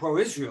shift to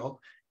pro-Israel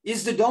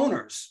is the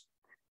donors,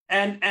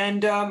 and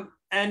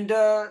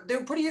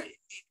they're pretty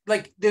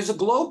like, there's a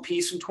Globe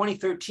piece from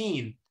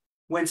 2013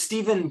 when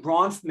Stephen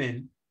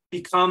Bronfman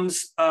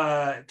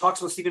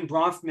talks about Stephen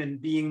Bronfman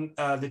being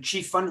the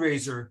chief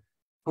fundraiser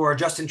for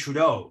Justin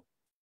Trudeau.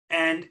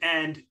 And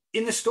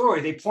in the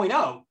story, they point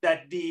out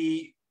that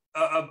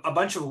a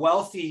bunch of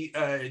wealthy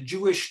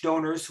Jewish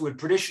donors who had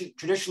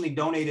traditionally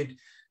donated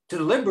to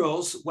the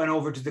Liberals went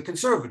over to the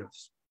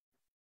Conservatives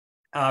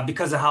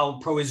because of how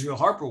pro-Israel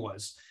Harper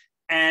was.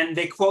 And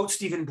they quote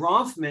Stephen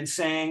Bronfman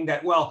saying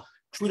that, well,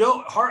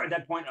 Trudeau, at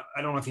that point,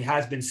 I don't know if he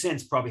has been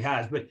since, probably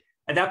has, but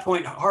At that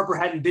point, Harper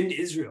hadn't been to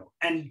Israel,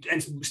 and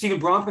Stephen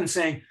Bronfman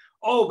saying,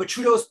 "Oh, but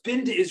Trudeau's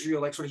been to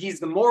Israel, like sort of he's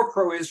the more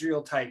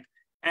pro-Israel type,"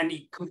 and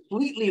he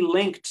completely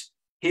linked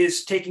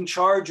his taking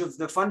charge of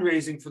the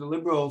fundraising for the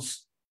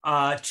Liberals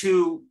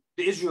to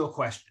the Israel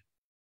question.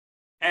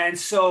 And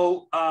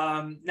so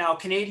now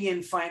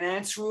Canadian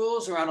finance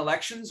rules around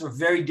elections are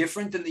very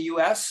different than the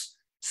US.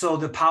 So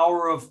the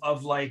power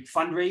of like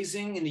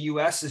fundraising in the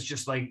US is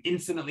just like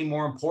infinitely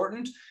more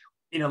important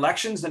in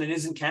elections than it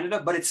is in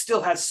Canada, but it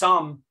still has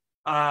some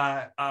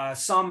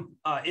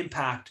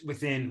impact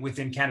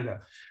within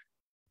Canada.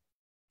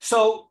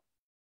 So,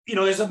 you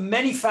know, there's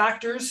many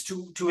factors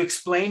to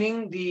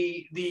explaining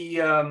the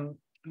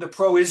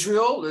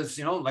pro-Israel. There's,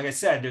 you know, like I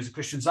said, there's a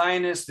Christian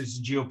Zionist, there's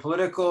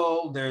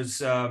geopolitical, there's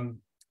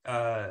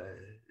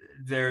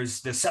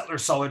the settler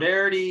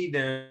solidarity,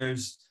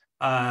 there's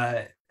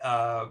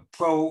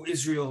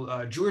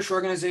pro-Israel Jewish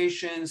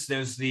organizations,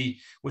 there's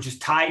which is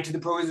tied to the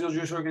pro-Israel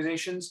Jewish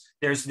organizations.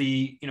 There's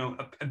the, you know,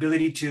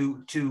 ability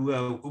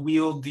to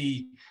wield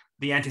the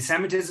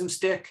anti-Semitism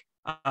stick.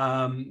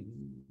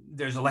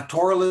 There's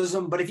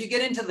electoralism, but if you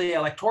get into the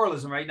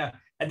electoralism right now,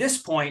 at this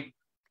point,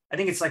 I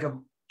think it's like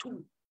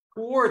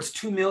towards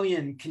 2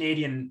 million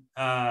Canadian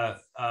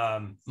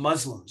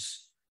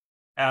Muslims.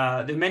 There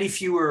are many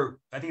fewer.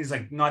 I think it's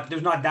like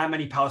there's not that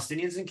many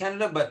Palestinians in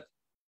Canada, but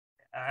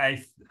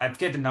I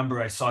forget the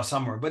number I saw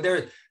somewhere. But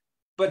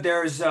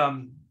there's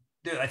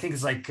I think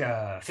it's like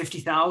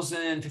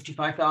 50,000,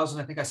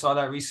 55,000. I think I saw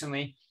that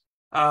recently.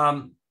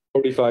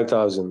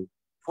 45,000.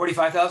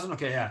 45,000.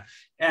 Okay, yeah,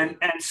 and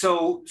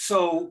so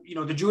you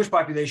know the Jewish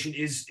population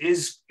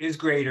is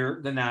greater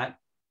than that,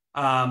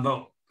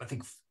 but I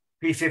think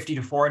 350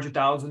 to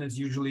 400,000 is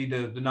usually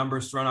the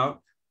numbers thrown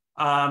out.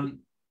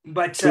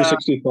 But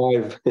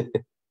 365.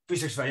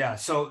 365, yeah.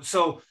 So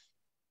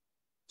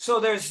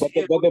there's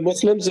but the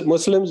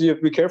Muslims you have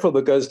to be careful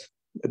because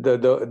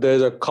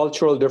there's a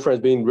cultural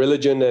difference between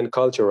religion and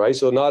culture, right?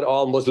 So not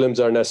all Muslims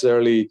are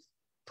necessarily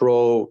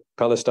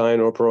pro-Palestine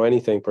or pro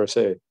anything per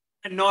se.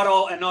 And not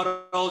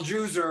all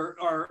Jews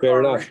are fair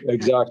enough.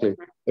 Exactly.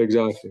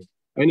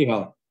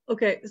 Anyhow.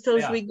 Okay, so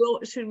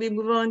should we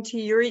move on to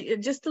Yuri?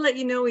 Just to let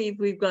you know, Eve,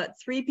 we've got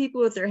 3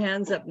 people with their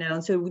hands up now.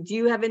 So do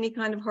you have any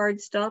kind of hard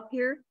stop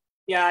here?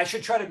 Yeah, I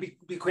should try to be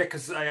quick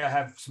because I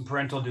have some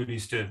parental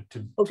duties to.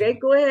 Okay,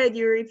 go ahead,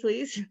 Yuri,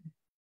 please.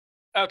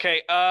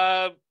 Okay,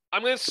 I'm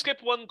going to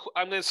skip one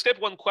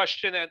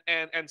question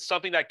and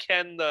something that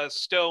Ken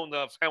Stone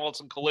of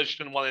Hamilton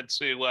Coalition wanted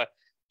to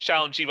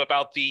challenge Eve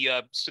about the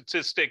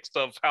statistics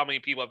of how many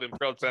people have been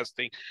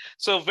protesting.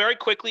 So very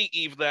quickly,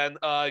 Eve, then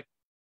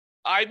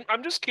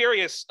I'm just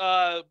curious.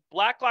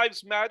 Black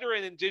Lives Matter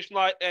and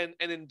Indigenous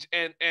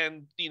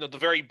and you know the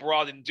very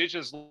broad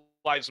Indigenous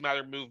Lives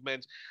Matter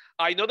movement.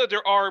 I know that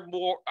there are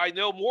more. I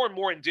know more and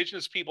more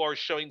Indigenous people are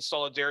showing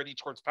solidarity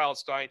towards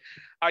Palestine.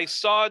 I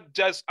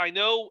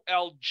know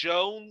Al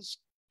Jones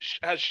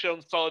has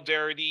shown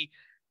solidarity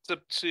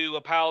to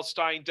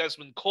Palestine.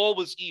 Desmond Cole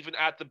was even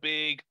at the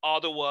big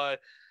Ottawa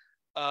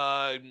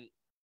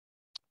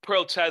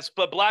protest.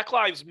 But Black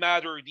Lives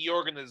Matter, the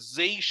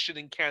organization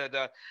in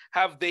Canada,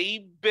 have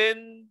they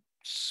been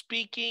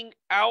speaking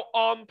out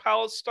on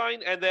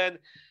Palestine? And then,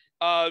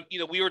 you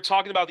know, we were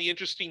talking about the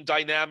interesting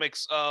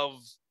dynamics of,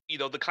 you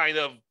know, the kind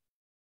of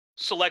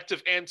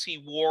selective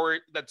anti-war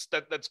that's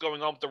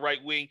going on with the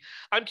right wing.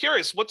 I'm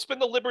curious, what's been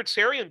the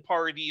Libertarian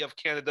Party of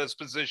Canada's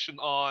position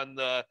on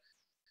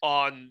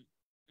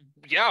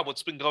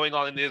what's been going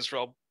on in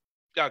Israel?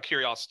 Out of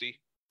curiosity.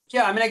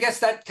 Yeah, I mean, I guess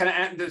that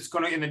kind of is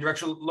going in the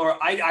direction, Laura.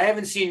 I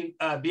haven't seen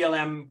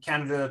BLM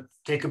Canada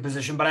take a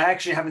position, but I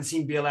actually haven't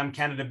seen BLM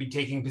Canada be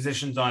taking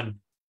positions on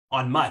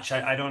much.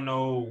 I don't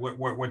know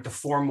what the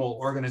formal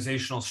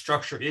organizational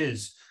structure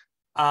is.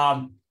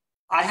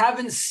 I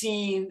haven't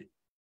seen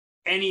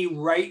any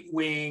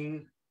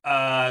right-wing,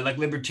 like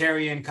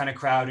libertarian kind of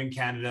crowd in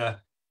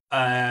Canada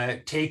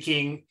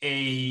taking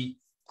a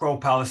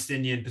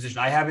pro-Palestinian position.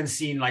 I haven't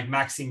seen like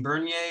Maxime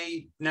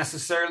Bernier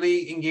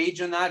necessarily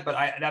engage in that, but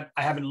I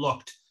haven't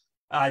looked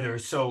either.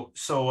 So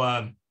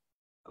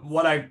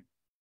what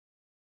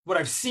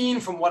I've seen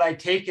from what I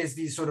take as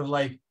these sort of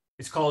like,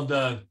 it's called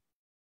the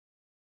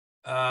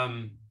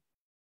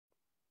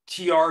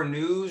TR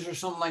News or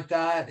something like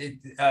that.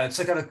 It's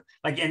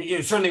like and you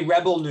know, certainly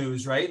Rebel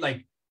News, right?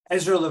 Like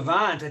Ezra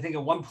Levant, I think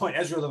at one point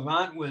Ezra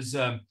Levant was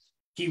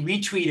he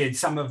retweeted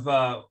some of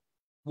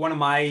one of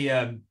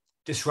my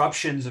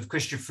disruptions of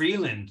Chrystia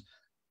Freeland,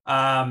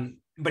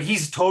 but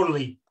he's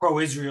totally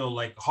pro-Israel,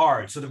 like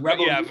hard. So the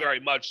Rebel, very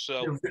much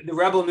so. The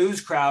Rebel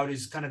News crowd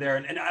is kind of there,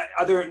 and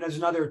there's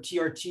another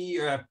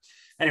TRT.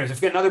 Anyways, I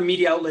forget another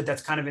media outlet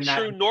that's kind of in that.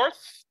 True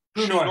North,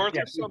 yeah, or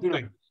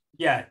something.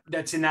 Yeah,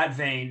 that's in that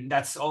vein.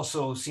 That's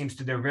also seems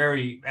to they're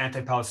very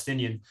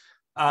anti-Palestinian.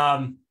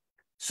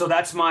 So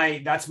that's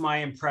my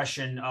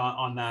impression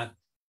on that.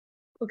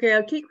 Okay,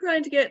 I'll keep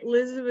trying to get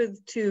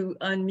Elizabeth to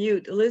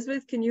unmute.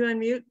 Elizabeth, can you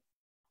unmute?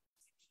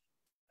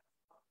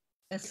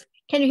 Yes.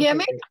 Can you hear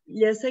me?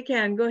 Yes, I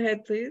can. Go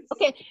ahead, please.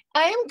 Okay,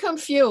 I am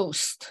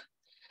confused.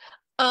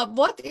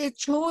 what is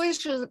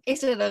Jewish?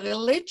 Is it a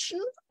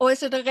religion or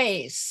is it a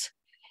race?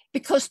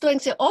 Because during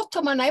the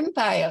Ottoman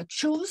Empire,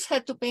 Jews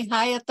had to pay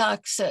higher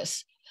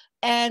taxes.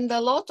 And a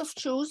lot of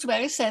Jews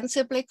very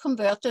sensibly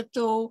converted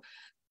to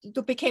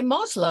become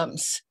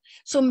Muslims.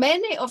 So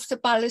many of the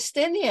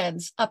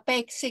Palestinians are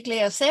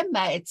basically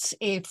Semites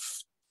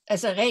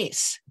as a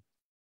race.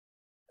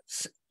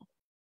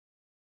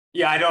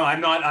 Yeah,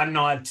 I'm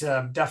not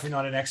definitely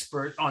not an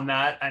expert on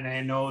that. And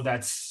I know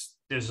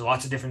there's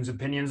lots of different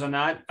opinions on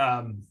that.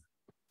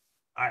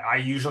 I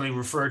usually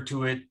refer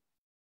to it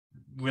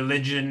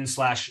religion /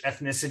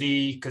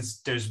 ethnicity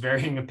because there's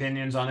varying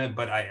opinions on it,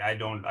 but I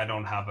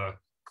don't have a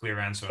clear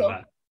answer on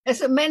that.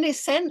 As many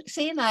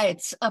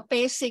Zionists are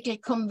basically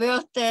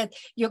converted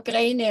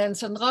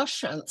Ukrainians and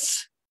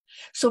Russians.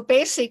 So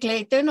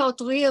basically, they're not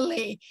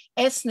really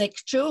ethnic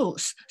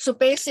Jews. So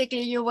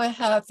basically, you will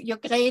have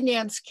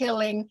Ukrainians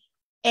killing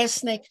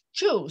ethnic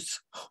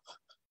Jews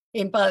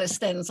in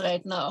Palestine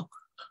right now.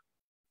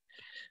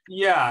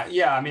 Yeah.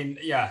 I mean,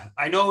 yeah.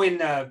 I know in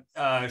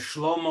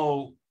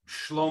Shlomo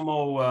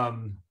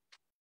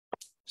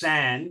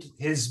Sand,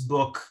 his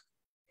book,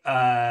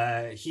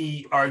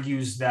 he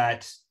argues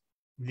that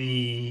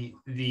the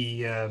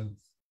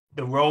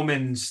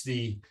Romans,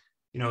 the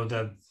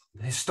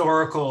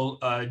historical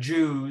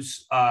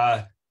Jews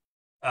are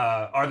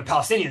the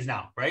Palestinians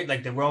now, right?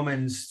 Like the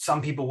Romans,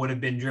 some people would have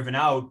been driven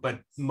out, but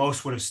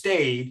most would have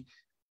stayed.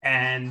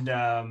 And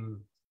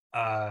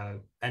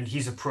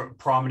he's a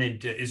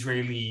prominent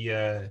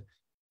Israeli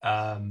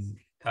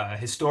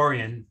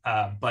historian.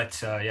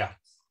 Yeah.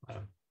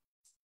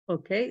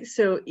 Okay,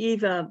 so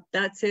Eva,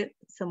 that's it.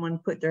 Someone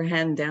put their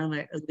hand down.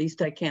 At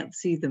least I can't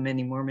see them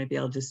anymore. Maybe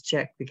I'll just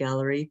check the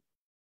gallery.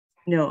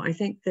 No, I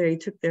think they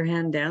took their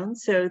hand down.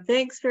 So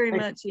thanks very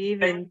much,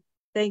 Eve, and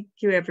thank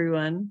you,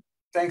 everyone.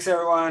 Thanks,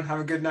 everyone. Have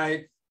a good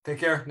night. Take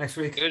care next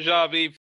week. Good job, Eve.